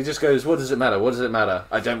matter? He just goes, what does it matter? What does it matter?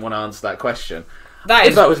 I don't want to answer that question.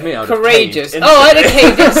 If that was me, I'd courageous. have I'd have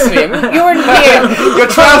caved instantly. I mean, you're in here. Your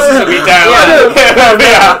trousers would be down.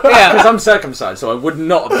 Yeah. Because I'm circumcised, so I would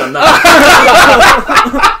not have done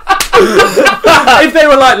that. If they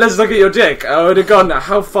were like, let's look at your dick, I would have gone,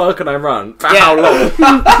 how far can I run? For how long?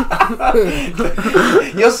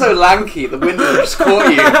 You're so lanky, the wind would just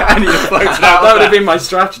caught you and you floated out. That would have been my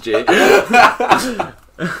strategy.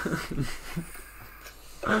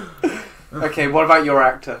 Okay, what about your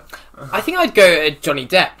actor? I think I'd go Johnny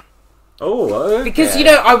Depp. Oh, okay. Because, you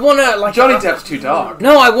know, I want to, like... Johnny Depp's too dark.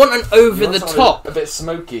 No, I want an over-the-top. A bit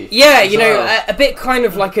smoky. Yeah, you know, a bit kind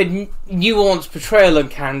of like a nuanced portrayal of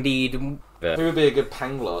Candide. Who would be a good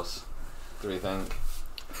Pangloss, do we think?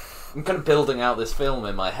 I'm kind of building out this film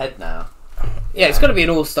in my head now. Yeah, it's got to be an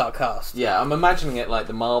all-star cast. Yeah, I'm imagining it like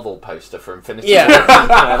the Marvel poster for Infinity Yeah.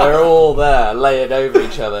 War. They're all there, layered over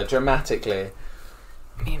each other, dramatically.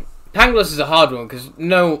 I mean, Pangloss is a hard one because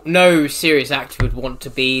no serious actor would want to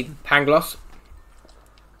be Pangloss.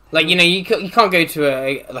 Like, you know, you can't go to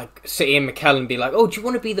a City in McKellen and be like, oh, do you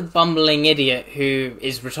want to be the bumbling idiot who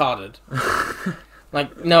is retarded?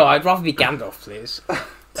 Like, no, I'd rather be Gandalf, please.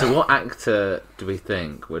 So what actor do we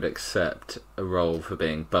think would accept a role for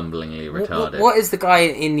being bumblingly retarded? What is the guy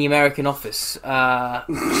in The American Office?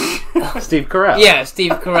 Steve Carell? Yeah,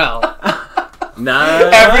 Steve Carell. No.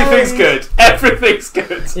 Everything's good. Everything's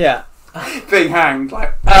good. Yeah. Being hanged,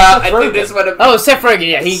 like, I think this would have... Oh, Seth Rogen,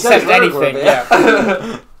 yeah, he accepts anything,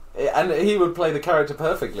 yeah. And he would play the character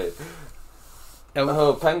perfectly.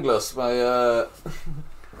 Oh, Pangloss, my,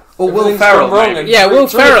 Or Will Ferrell, yeah, Will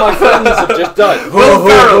Ferrell. My friends have just died. Will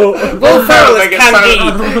Ferrell is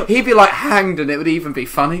Candide. He'd be like hanged, and it would even be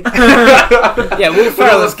funny. Yeah, Will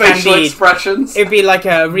Ferrell is facial Candide. expressions. It'd be like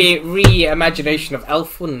a reimagination of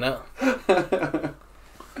Elf, wouldn't it?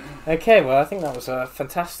 Okay, well, I think that was a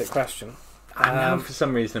fantastic question. I'm now, for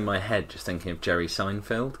some reason, in my head, just thinking of Jerry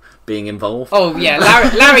Seinfeld being involved. Oh yeah,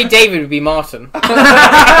 Larry David would be Martin.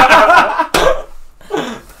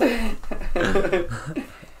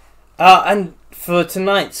 And for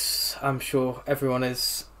tonight's, I'm sure everyone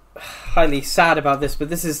is highly sad about this, but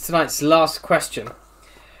this is tonight's last question.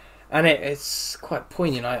 And it's quite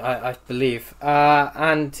poignant, I believe.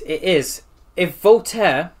 And it is, if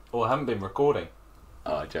Voltaire... Oh, I haven't been recording.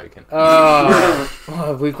 Oh, joking.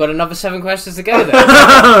 Oh, we've got another 7 questions to go then.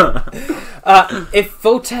 If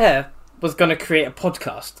Voltaire was going to create a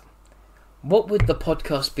podcast, what would the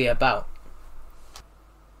podcast be about?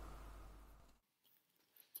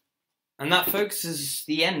 And that, folks, is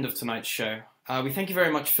the end of tonight's show. We thank you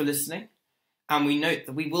very much for listening, and we note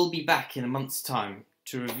that we will be back in a month's time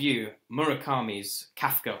to review Murakami's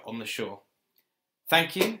Kafka on the Shore.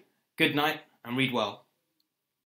 Thank you, good night, and read well.